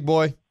 Love you, big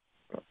boy.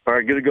 All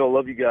right, good to go.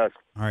 Love you guys.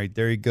 All right,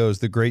 there he goes,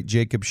 the great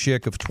Jacob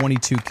Schick of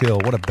 22 Kill.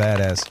 What a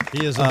badass.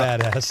 He is a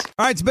badass.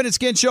 All right, it's Ben and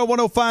Skin Show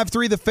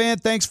 105.3 The Fan.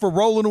 Thanks for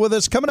rolling with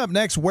us. Coming up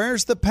next,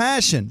 where's the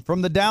passion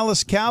from the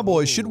Dallas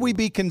Cowboys? Should we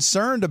be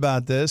concerned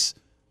about this?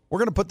 We're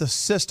going to put the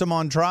system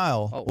on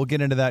trial. We'll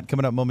get into that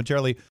coming up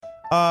momentarily.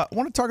 I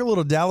want to talk a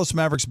little Dallas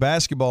Mavericks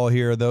basketball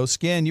here, though.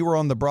 Skin, you were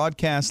on the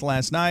broadcast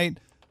last night.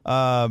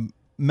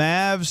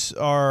 Mavs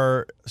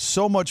are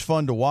so much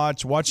fun to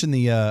watch. Watching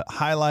the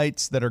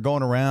highlights that are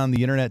going around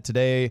the internet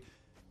today.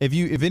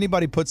 If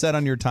anybody puts that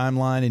on your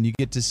timeline and you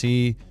get to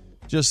see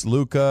just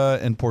Luka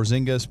and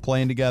Porzingis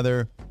playing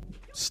together,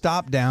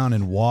 stop down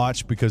and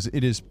watch because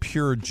it is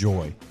pure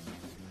joy.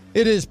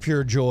 It is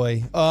pure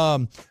joy.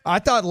 I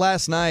thought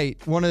last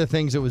night one of the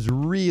things that was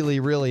really,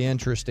 really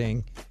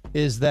interesting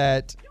is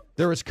that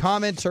there was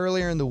comments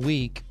earlier in the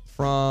week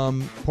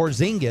from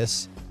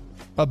Porzingis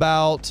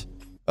about,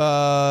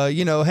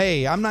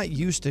 hey, I'm not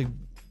used to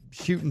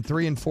shooting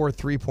 3 and 4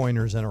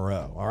 3-pointers in a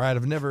row. All right,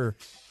 I've never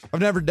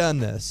done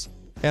this,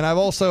 and I've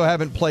also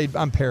haven't played.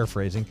 I'm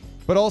paraphrasing,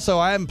 but also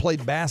I haven't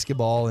played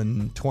basketball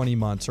in 20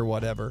 months or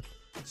whatever.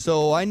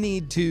 So I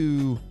need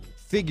to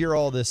figure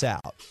all this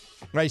out.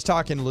 Right, he's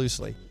talking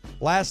loosely.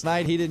 Last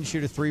night he didn't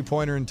shoot a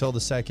 3-pointer until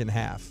the second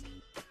half.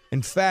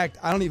 In fact,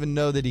 I don't even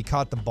know that he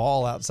caught the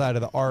ball outside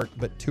of the arc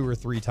but 2 or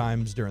 3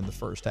 times during the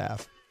first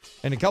half.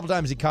 And a couple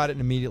times he caught it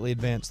and immediately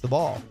advanced the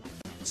ball.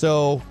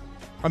 So,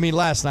 I mean,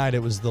 last night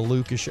it was the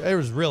Luka show. It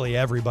was really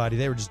everybody.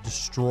 They were just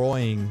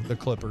destroying the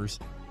Clippers.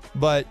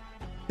 But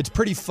it's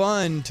pretty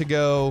fun to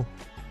go,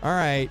 all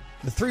right,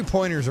 the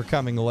 3-pointers are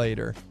coming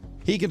later.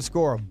 He can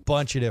score a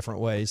bunch of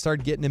different ways.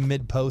 Started getting him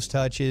mid-post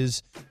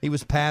touches. He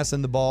was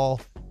passing the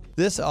ball.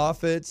 This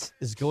offense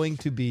is going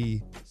to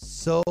be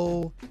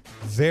so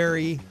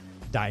very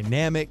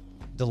dynamic.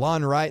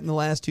 DeLon Wright in the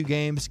last 2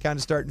 games kind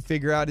of starting to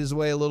figure out his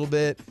way a little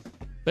bit.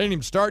 They didn't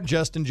even start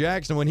Justin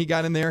Jackson. When he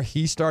got in there,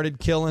 he started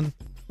killing,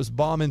 was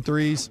bombing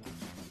threes.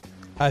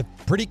 I'm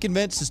pretty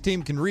convinced his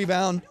team can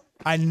rebound.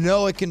 I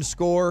know it can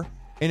score.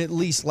 And at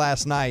least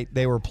last night,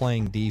 they were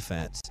playing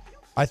defense.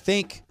 I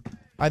think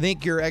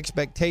your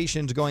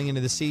expectations going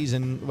into the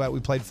season, we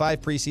played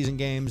 5 preseason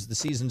games. The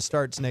season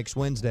starts next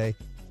Wednesday.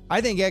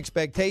 I think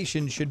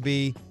expectations should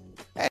be,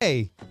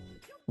 hey,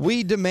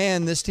 we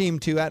demand this team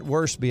to at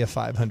worst be a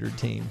 500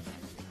 team.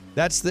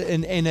 That's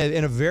in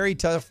a very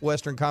tough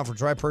Western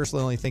Conference where I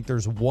personally only think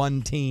there's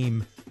one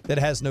team that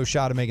has no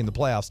shot of making the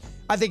playoffs.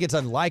 I think it's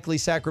unlikely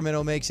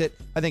Sacramento makes it.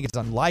 I think it's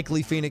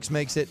unlikely Phoenix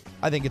makes it.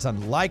 I think it's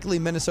unlikely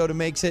Minnesota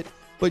makes it.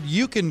 But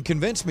you can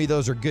convince me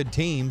those are good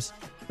teams,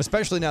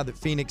 especially now that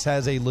Phoenix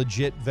has a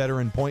legit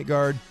veteran point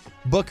guard.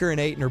 Booker and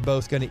Ayton are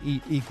both going to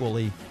eat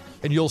equally,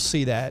 and you'll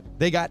see that.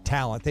 They got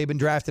talent. They've been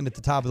drafting at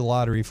the top of the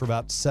lottery for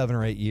about 7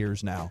 or 8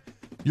 years now.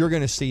 You're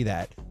going to see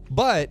that.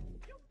 But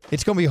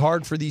it's going to be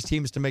hard for these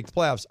teams to make the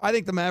playoffs. I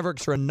think the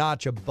Mavericks are a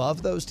notch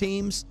above those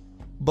teams,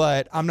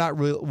 but I'm not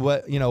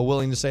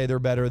willing to say they're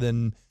better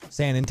than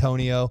San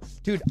Antonio.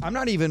 Dude, I'm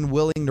not even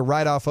willing to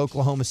write off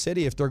Oklahoma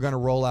City if they're going to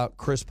roll out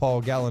Chris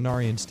Paul,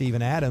 Gallinari, and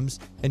Steven Adams,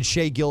 and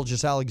Shai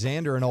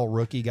Gilgeous-Alexander, an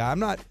all-rookie guy. I'm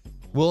not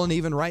willing to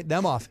even write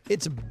them off.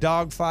 It's a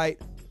dogfight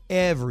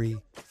every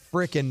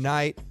freaking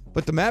night,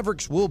 but the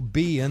Mavericks will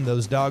be in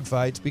those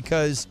dogfights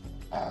because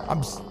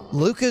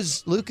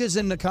Luka's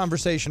in the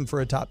conversation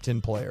for a top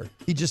 10 player.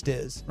 He just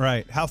is.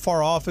 Right. How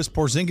far off is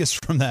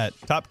Porzingis from that?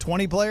 Top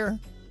 20 player?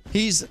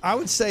 I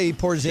would say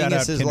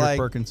Porzingis is like,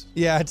 Perkins.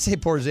 Yeah, I'd say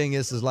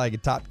Porzingis is like a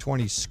top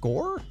 20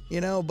 scorer,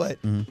 but,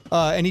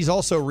 and he's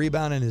also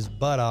rebounding his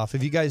butt off.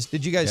 Did you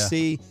guys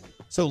see?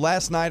 So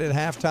last night at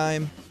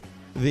halftime,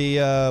 the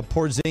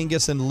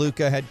Porzingis and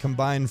Luka had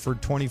combined for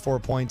 24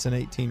 points and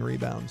 18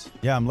 rebounds.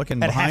 Yeah, I'm looking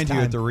behind you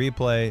at the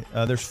replay.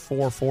 There's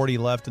 4:40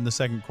 left in the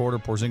second quarter.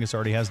 Porzingis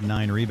already has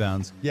 9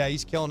 rebounds. Yeah,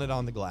 he's killing it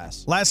on the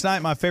glass. Last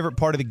night, my favorite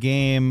part of the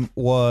game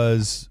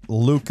was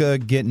Luka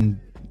getting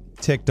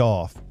ticked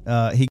off.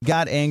 He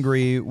got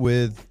angry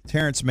with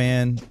Terrence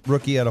Mann,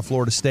 rookie out of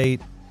Florida State.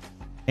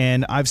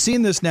 And I've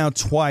seen this now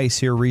twice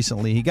here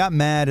recently. He got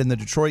mad in the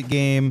Detroit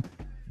game.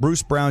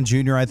 Bruce Brown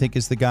Jr., I think,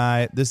 is the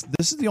guy. This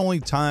is the only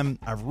time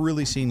I've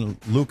really seen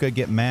Luka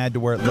get mad to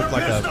where it looked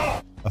like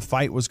a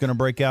fight was going to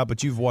break out,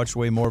 but you've watched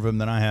way more of him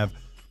than I have.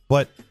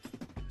 But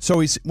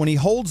so when he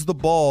holds the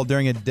ball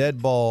during a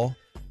dead ball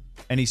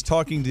and he's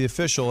talking to the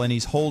official and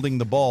he's holding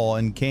the ball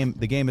and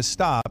the game is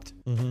stopped,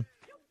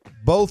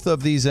 both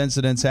of these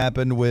incidents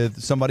happened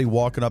with somebody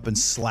walking up and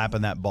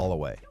slapping that ball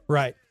away.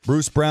 Right.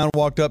 Bruce Brown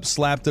walked up,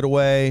 slapped it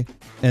away,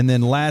 and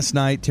then last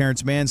night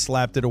Terrence Mann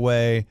slapped it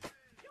away.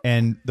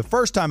 And the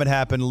first time it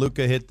happened,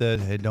 Luka hit the,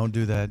 hey, don't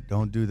do that,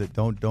 don't do that,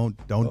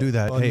 don't do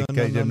that. Hey,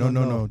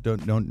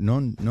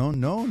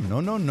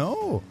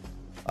 no.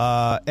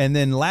 And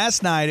then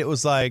last night it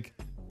was like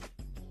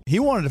he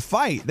wanted to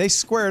fight. They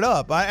squared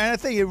up. And I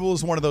think it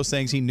was one of those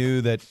things. He knew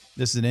that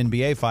this is an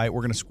NBA fight.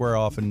 We're going to square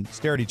off and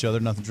stare at each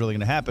other. Nothing's really going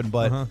to happen.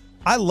 But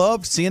I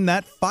loved seeing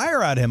that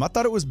fire out of him. I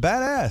thought it was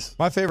badass.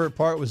 My favorite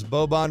part was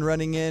Boban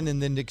running in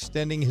and then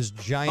extending his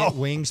giant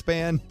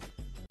wingspan.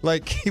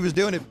 Like he was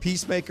doing it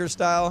Peacemaker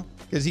style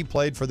because he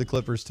played for the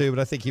Clippers too, but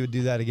I think he would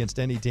do that against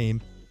any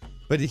team.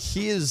 But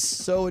he is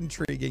so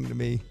intriguing to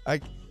me.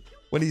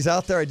 When he's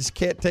out there, I just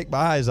can't take my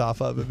eyes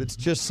off of him. It's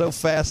just so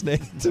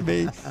fascinating to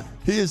me.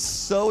 He is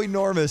so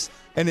enormous,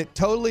 and it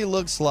totally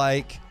looks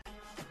like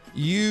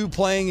you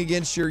playing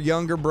against your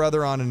younger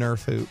brother on a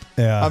Nerf hoop.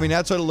 Yeah. I mean,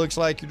 that's what it looks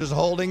like. You're just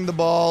holding the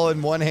ball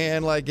in one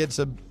hand like it's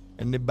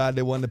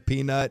anybody won the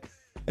peanut.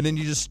 And then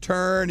you just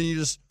turn and you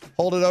just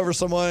hold it over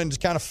someone and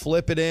just kind of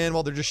flip it in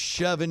while they're just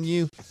shoving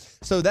you.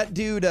 So that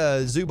dude,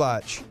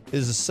 Zubac,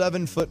 is a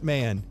 7-foot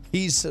man.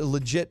 He's a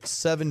legit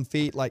 7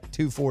 feet, like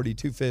 240,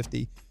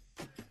 250.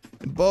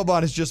 And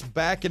Boban is just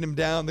backing him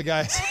down. The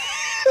guy,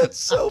 it's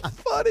so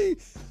funny.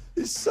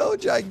 He's so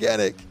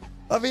gigantic.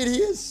 I mean, he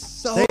is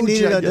so They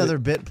needed gigantic. another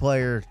bit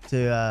player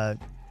to,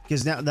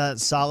 because now that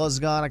Salah's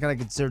gone, I kind of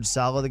considered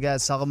Salah the guy.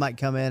 Salah might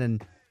come in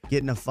and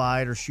get in a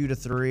fight or shoot a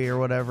three or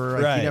whatever.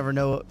 Like, Right. You never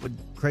know what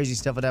crazy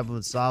stuff would happen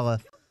with Salah.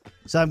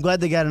 So I'm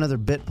glad they got another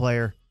bit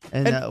player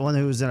and one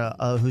who's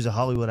who's a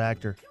Hollywood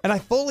actor. And I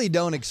fully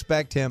don't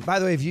expect him. By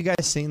the way, have you guys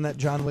seen that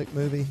John Wick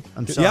movie?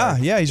 I'm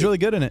sorry. Yeah, he's really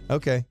good in it.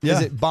 Okay. Yeah.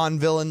 Is it Bond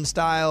villain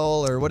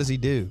style or what does he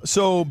do?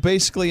 So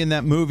basically in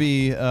that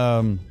movie,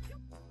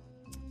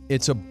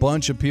 it's a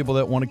bunch of people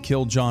that want to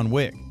kill John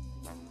Wick.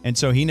 And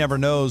so he never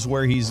knows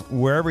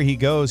wherever he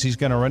goes, he's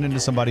going to run into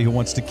somebody who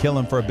wants to kill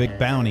him for a big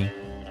bounty.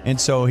 And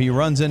so he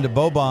runs into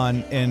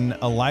Boban in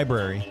a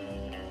library.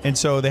 And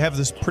so they have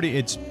it's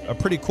a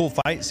pretty cool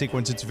fight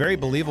sequence. It's very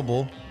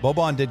believable.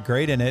 Boban did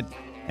great in it.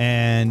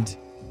 And,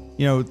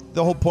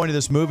 the whole point of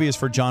this movie is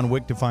for John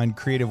Wick to find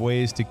creative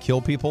ways to kill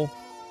people.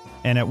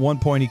 And at one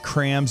point he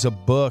crams a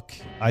book.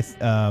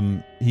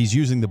 He's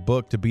using the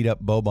book to beat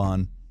up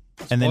Boban.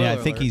 And then I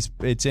think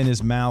it's in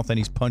his mouth and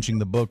he's punching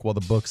the book while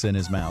the book's in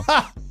his mouth.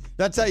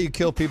 That's how you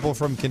kill people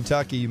from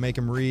Kentucky. You make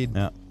them read.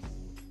 Yeah.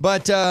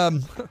 But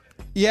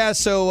yeah,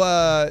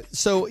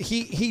 so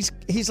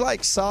he's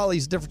like Salah.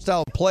 He's a different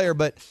style of player,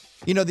 but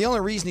the only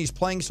reason he's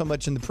playing so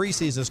much in the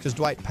preseason is because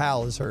Dwight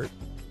Powell is hurt.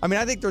 I mean,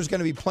 I think there's going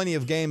to be plenty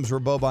of games where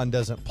Boban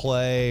doesn't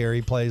play or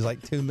he plays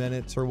like 2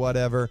 minutes or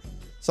whatever.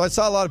 So I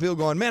saw a lot of people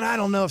going, man, I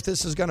don't know if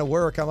this is going to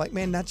work. I'm like,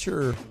 man, that's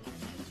your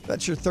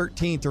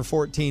 13th or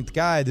 14th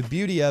guy. The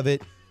beauty of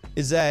it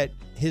is that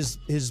his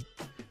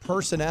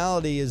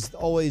personality is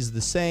always the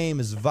same.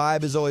 His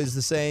vibe is always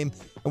the same.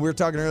 And we were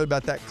talking earlier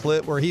about that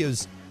clip where he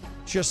was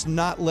just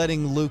not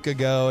letting Luka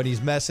go and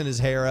he's messing his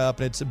hair up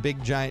and it's a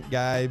big giant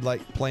guy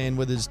like playing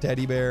with his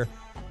teddy bear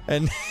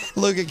and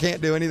Luka can't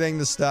do anything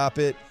to stop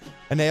it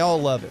and they all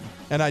love him.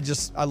 And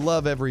I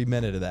love every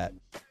minute of that.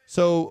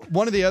 So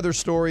one of the other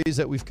stories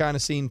that we've kind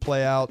of seen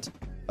play out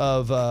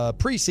of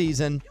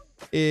preseason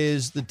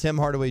is the Tim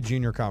Hardaway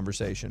Jr.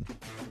 conversation.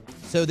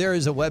 So there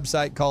is a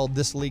website called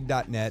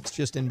thisleague.net. It's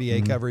just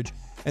NBA coverage.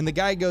 And the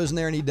guy goes in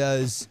there and he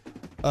does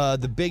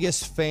the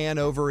biggest fan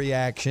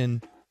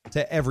overreaction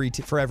to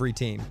for every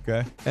team.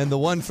 Okay. And the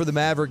one for the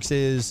Mavericks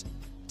is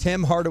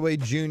Tim Hardaway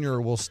Jr.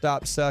 will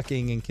stop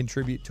sucking and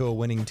contribute to a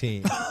winning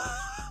team.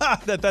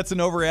 That's an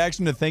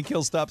overreaction to think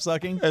he'll stop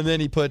sucking? And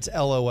then he puts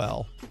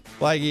LOL.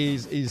 Like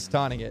he's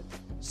taunting it.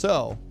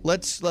 So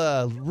let's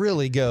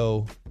really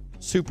go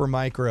super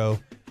micro.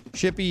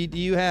 Shippy, do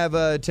you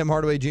have Tim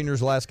Hardaway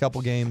Jr.'s last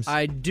couple games?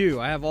 I do.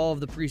 I have all of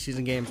the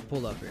preseason games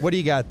pulled up here. What do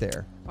you got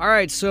there? All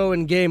right, so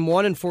in game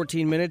 1 in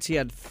 14 minutes, he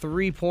had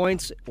 3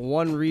 points,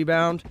 1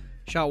 rebound,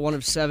 shot 1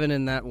 of 7,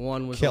 and that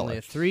one was only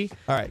a 3.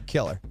 All right,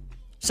 killer.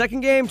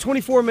 Second game,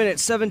 24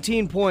 minutes,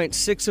 17 points,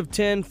 6 of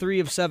 10, 3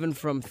 of 7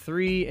 from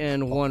 3,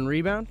 and 1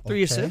 rebound,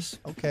 3 assists.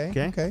 Okay.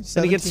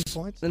 17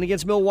 points. Then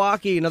against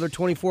Milwaukee, another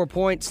 24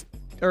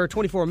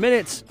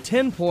 minutes,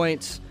 10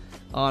 points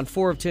on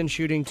 4 of 10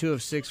 shooting, 2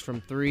 of 6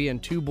 from 3,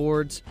 and 2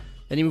 boards.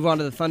 Then you move on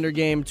to the Thunder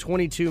game,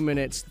 22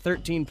 minutes,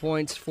 13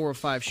 points, 4 of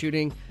 5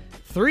 shooting,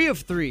 3 of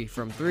 3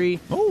 from 3.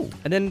 Oh.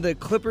 And then the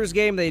Clippers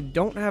game, they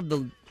don't have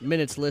the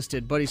minutes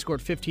listed, but he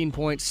scored 15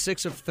 points,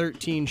 6 of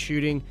 13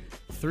 shooting,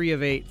 3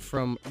 of 8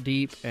 from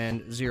deep,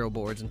 and 0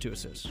 boards and 2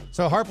 assists.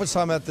 So Harp was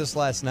talking about this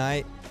last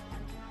night.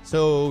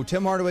 So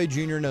Tim Hardaway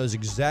Jr. knows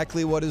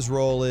exactly what his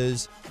role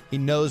is. He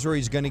knows where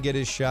he's going to get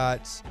his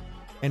shots.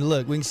 And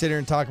look, we can sit here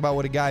and talk about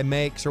what a guy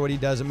makes or what he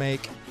doesn't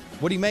make.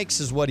 What he makes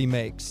is what he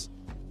makes.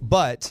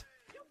 But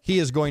he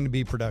is going to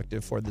be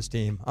productive for this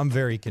team. I'm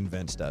very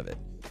convinced of it.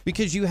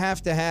 Because you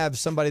have to have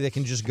somebody that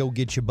can just go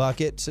get you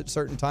buckets at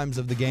certain times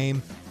of the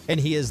game, and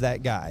he is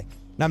that guy.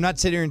 Now, I'm not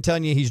sitting here and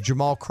telling you he's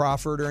Jamal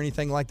Crawford or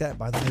anything like that.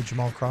 By the way,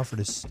 Jamal Crawford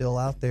is still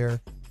out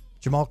there.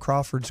 Jamal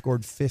Crawford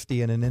scored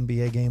 50 in an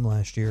NBA game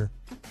last year.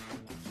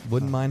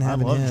 Wouldn't mind I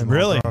having love him. Jamal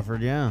Really?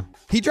 Crawford, yeah.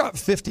 He dropped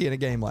 50 in a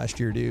game last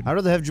year, dude. I'd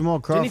rather have Jamal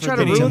Crawford. Didn't he try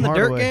to than ruin Tim the dirt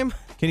Hardaway. game?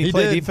 Can he He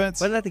play did.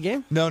 defense? Wasn't that the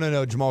game?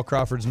 No. Jamal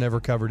Crawford's never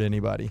covered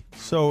anybody.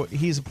 So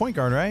he's a point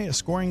guard, right? A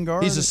scoring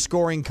guard? He's a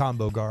scoring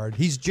combo guard.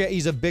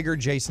 He's a bigger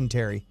Jason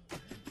Terry.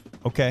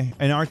 Okay.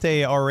 And aren't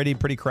they already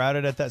pretty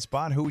crowded at that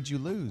spot? Who would you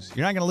lose?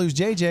 You're not going to lose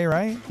JJ,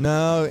 right?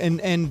 No,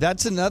 and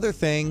that's another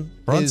thing.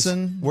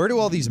 Brunson. Is where do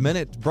all these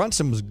minutes?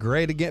 Brunson was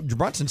great again.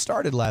 Brunson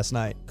started last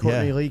night.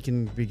 Courtney Yeah. Lee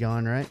can be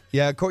gone, right?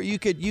 Yeah, you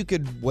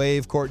could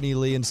waive Courtney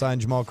Lee and sign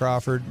Jamal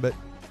Crawford, but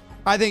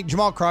I think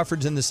Jamal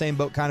Crawford's in the same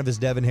boat kind of as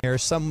Devin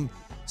Harris.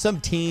 Some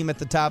team at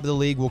the top of the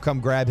league will come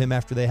grab him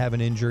after they have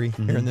an injury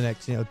here in the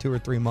next 2 or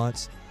 3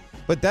 months.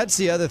 But that's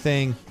the other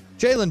thing.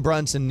 Jalen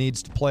Brunson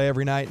needs to play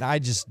every night, and I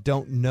just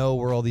don't know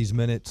where all these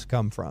minutes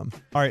come from.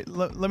 All right.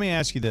 Let me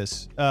ask you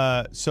this.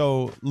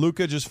 So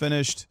Luka just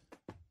finished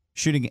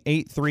shooting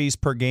 8 threes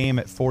per game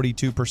at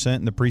 42%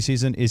 in the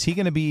preseason. Is he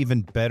going to be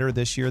even better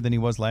this year than he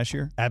was last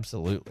year?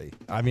 Absolutely.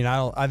 I mean,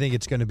 I think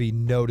it's going to be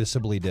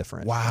noticeably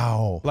different.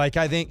 Wow. Like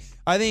I think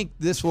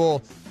this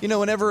will,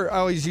 whenever I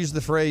always use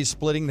the phrase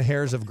splitting the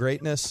hairs of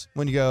greatness,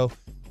 when you go,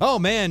 oh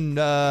man,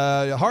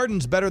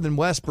 Harden's better than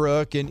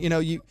Westbrook, and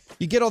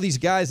you get all these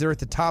guys that are at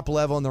the top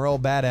level and they're all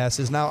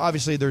badasses. Now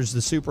obviously there's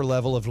the super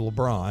level of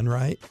LeBron,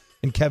 right?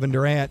 And Kevin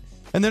Durant.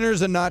 And then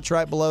there's a notch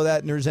right below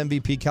that, and there's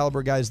MVP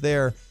caliber guys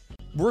there.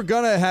 We're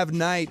gonna have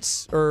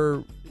nights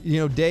or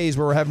days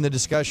where we're having the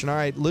discussion, all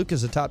right,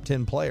 Luka's a top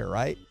 10 player,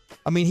 right?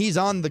 I mean, he's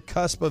on the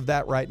cusp of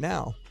that right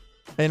now.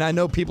 And I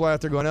know people are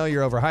out there going, oh,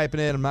 you're overhyping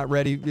it. I'm not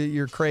ready.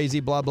 You're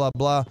crazy, blah, blah,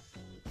 blah.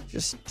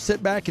 Just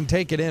sit back and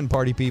take it in,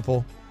 party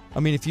people. I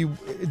mean,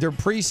 they're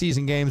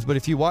preseason games,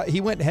 but he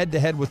went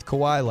head-to-head with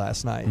Kawhi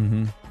last night,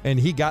 and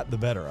he got the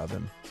better of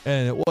him.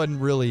 And it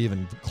wasn't really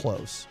even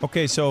close.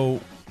 Okay,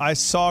 so I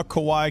saw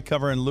Kawhi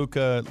covering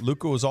Luka.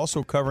 Luka was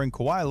also covering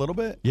Kawhi a little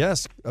bit?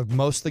 Yes,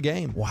 most of the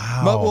game.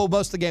 Wow.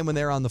 Most of the game when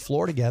they were on the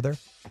floor together.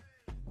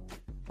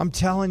 I'm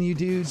telling you,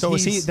 dude. So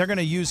they're going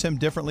to use him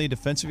differently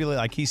defensively?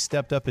 Like he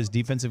stepped up his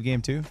defensive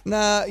game too?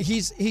 Nah,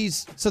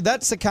 so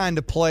that's the kind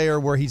of player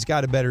where he's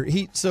got a better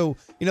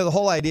the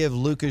whole idea of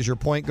Luka as your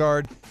point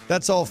guard,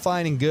 that's all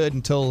fine and good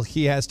until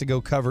he has to go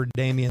cover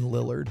Damian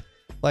Lillard.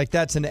 Like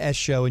that's an S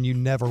show and you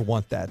never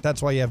want that.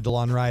 That's why you have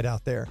DeLon Wright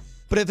out there.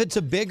 But if it's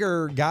a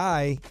bigger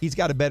guy, he's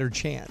got a better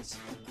chance,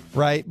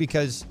 right?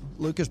 Because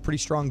Luka's a pretty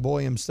strong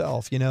boy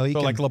himself. He can,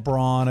 like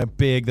LeBron, a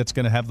big that's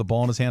going to have the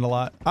ball in his hand a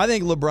lot? I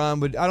think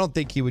LeBron I don't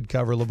think he would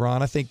cover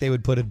LeBron. I think they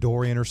would put a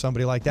Dorian or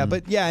somebody like that.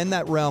 But yeah, in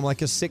that realm,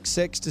 like a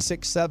 6'6" to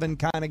 6'7"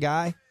 kind of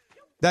guy.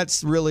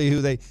 That's really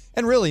who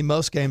and really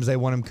most games they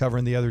want him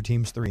covering the other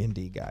team's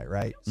 3-and-D guy,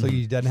 right? So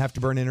he doesn't have to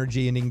burn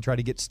energy and he can try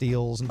to get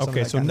steals and some of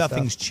that so kind of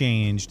nothing's stuff.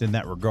 changed in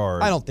that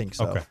regard. I don't think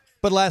so. Okay.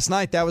 But last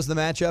night that was the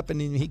matchup and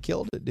he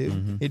killed it,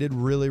 dude. He did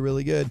really,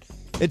 really good.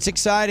 It's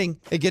exciting.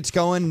 It gets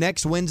going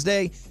next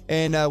Wednesday,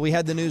 and we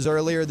had the news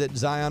earlier that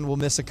Zion will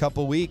miss a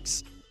couple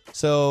weeks.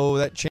 So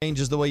that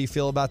changes the way you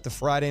feel about the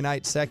Friday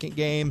night second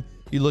game.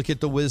 You look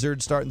at the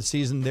Wizards starting the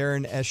season, they're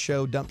in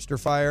S-show dumpster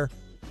fire.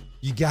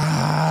 You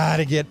got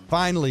to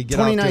finally get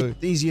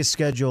 29th easiest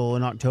schedule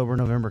in October,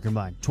 November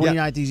combined.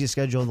 29th easiest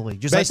schedule in the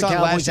league. Just based like the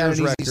on Cowboys last had year's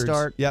an easy records.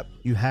 start. Yep.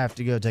 You have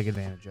to go take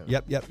advantage of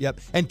it. Yep.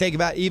 And think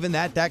about even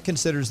that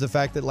considers the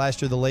fact that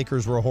last year the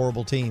Lakers were a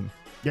horrible team.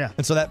 Yeah.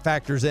 And so that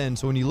factors in.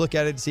 So when you look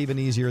at it, it's even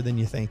easier than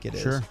you think it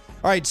is. Sure.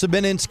 All right, so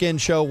Ben Inskin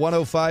Show,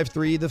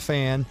 105.3 The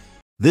Fan.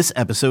 This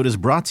episode is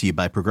brought to you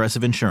by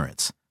Progressive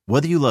Insurance.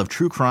 Whether you love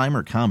true crime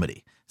or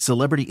comedy,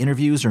 celebrity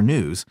interviews or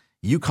news,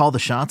 you call the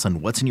shots on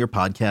what's in your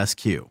podcast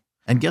queue.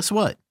 And guess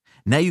what?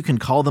 Now you can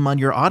call them on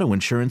your auto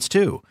insurance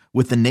too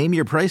with the Name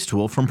Your Price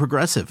tool from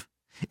Progressive.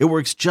 It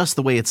works just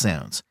the way it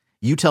sounds.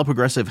 You tell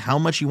Progressive how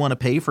much you want to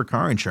pay for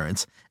car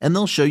insurance, and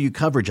they'll show you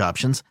coverage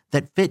options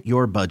that fit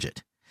your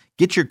budget.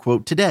 Get your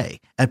quote today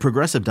at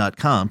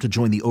Progressive.com to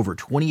join the over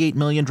 28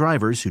 million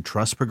drivers who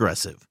trust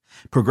Progressive.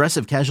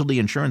 Progressive Casualty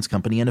Insurance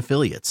Company and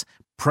Affiliates.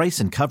 Price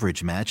and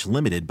coverage match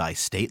limited by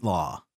state law.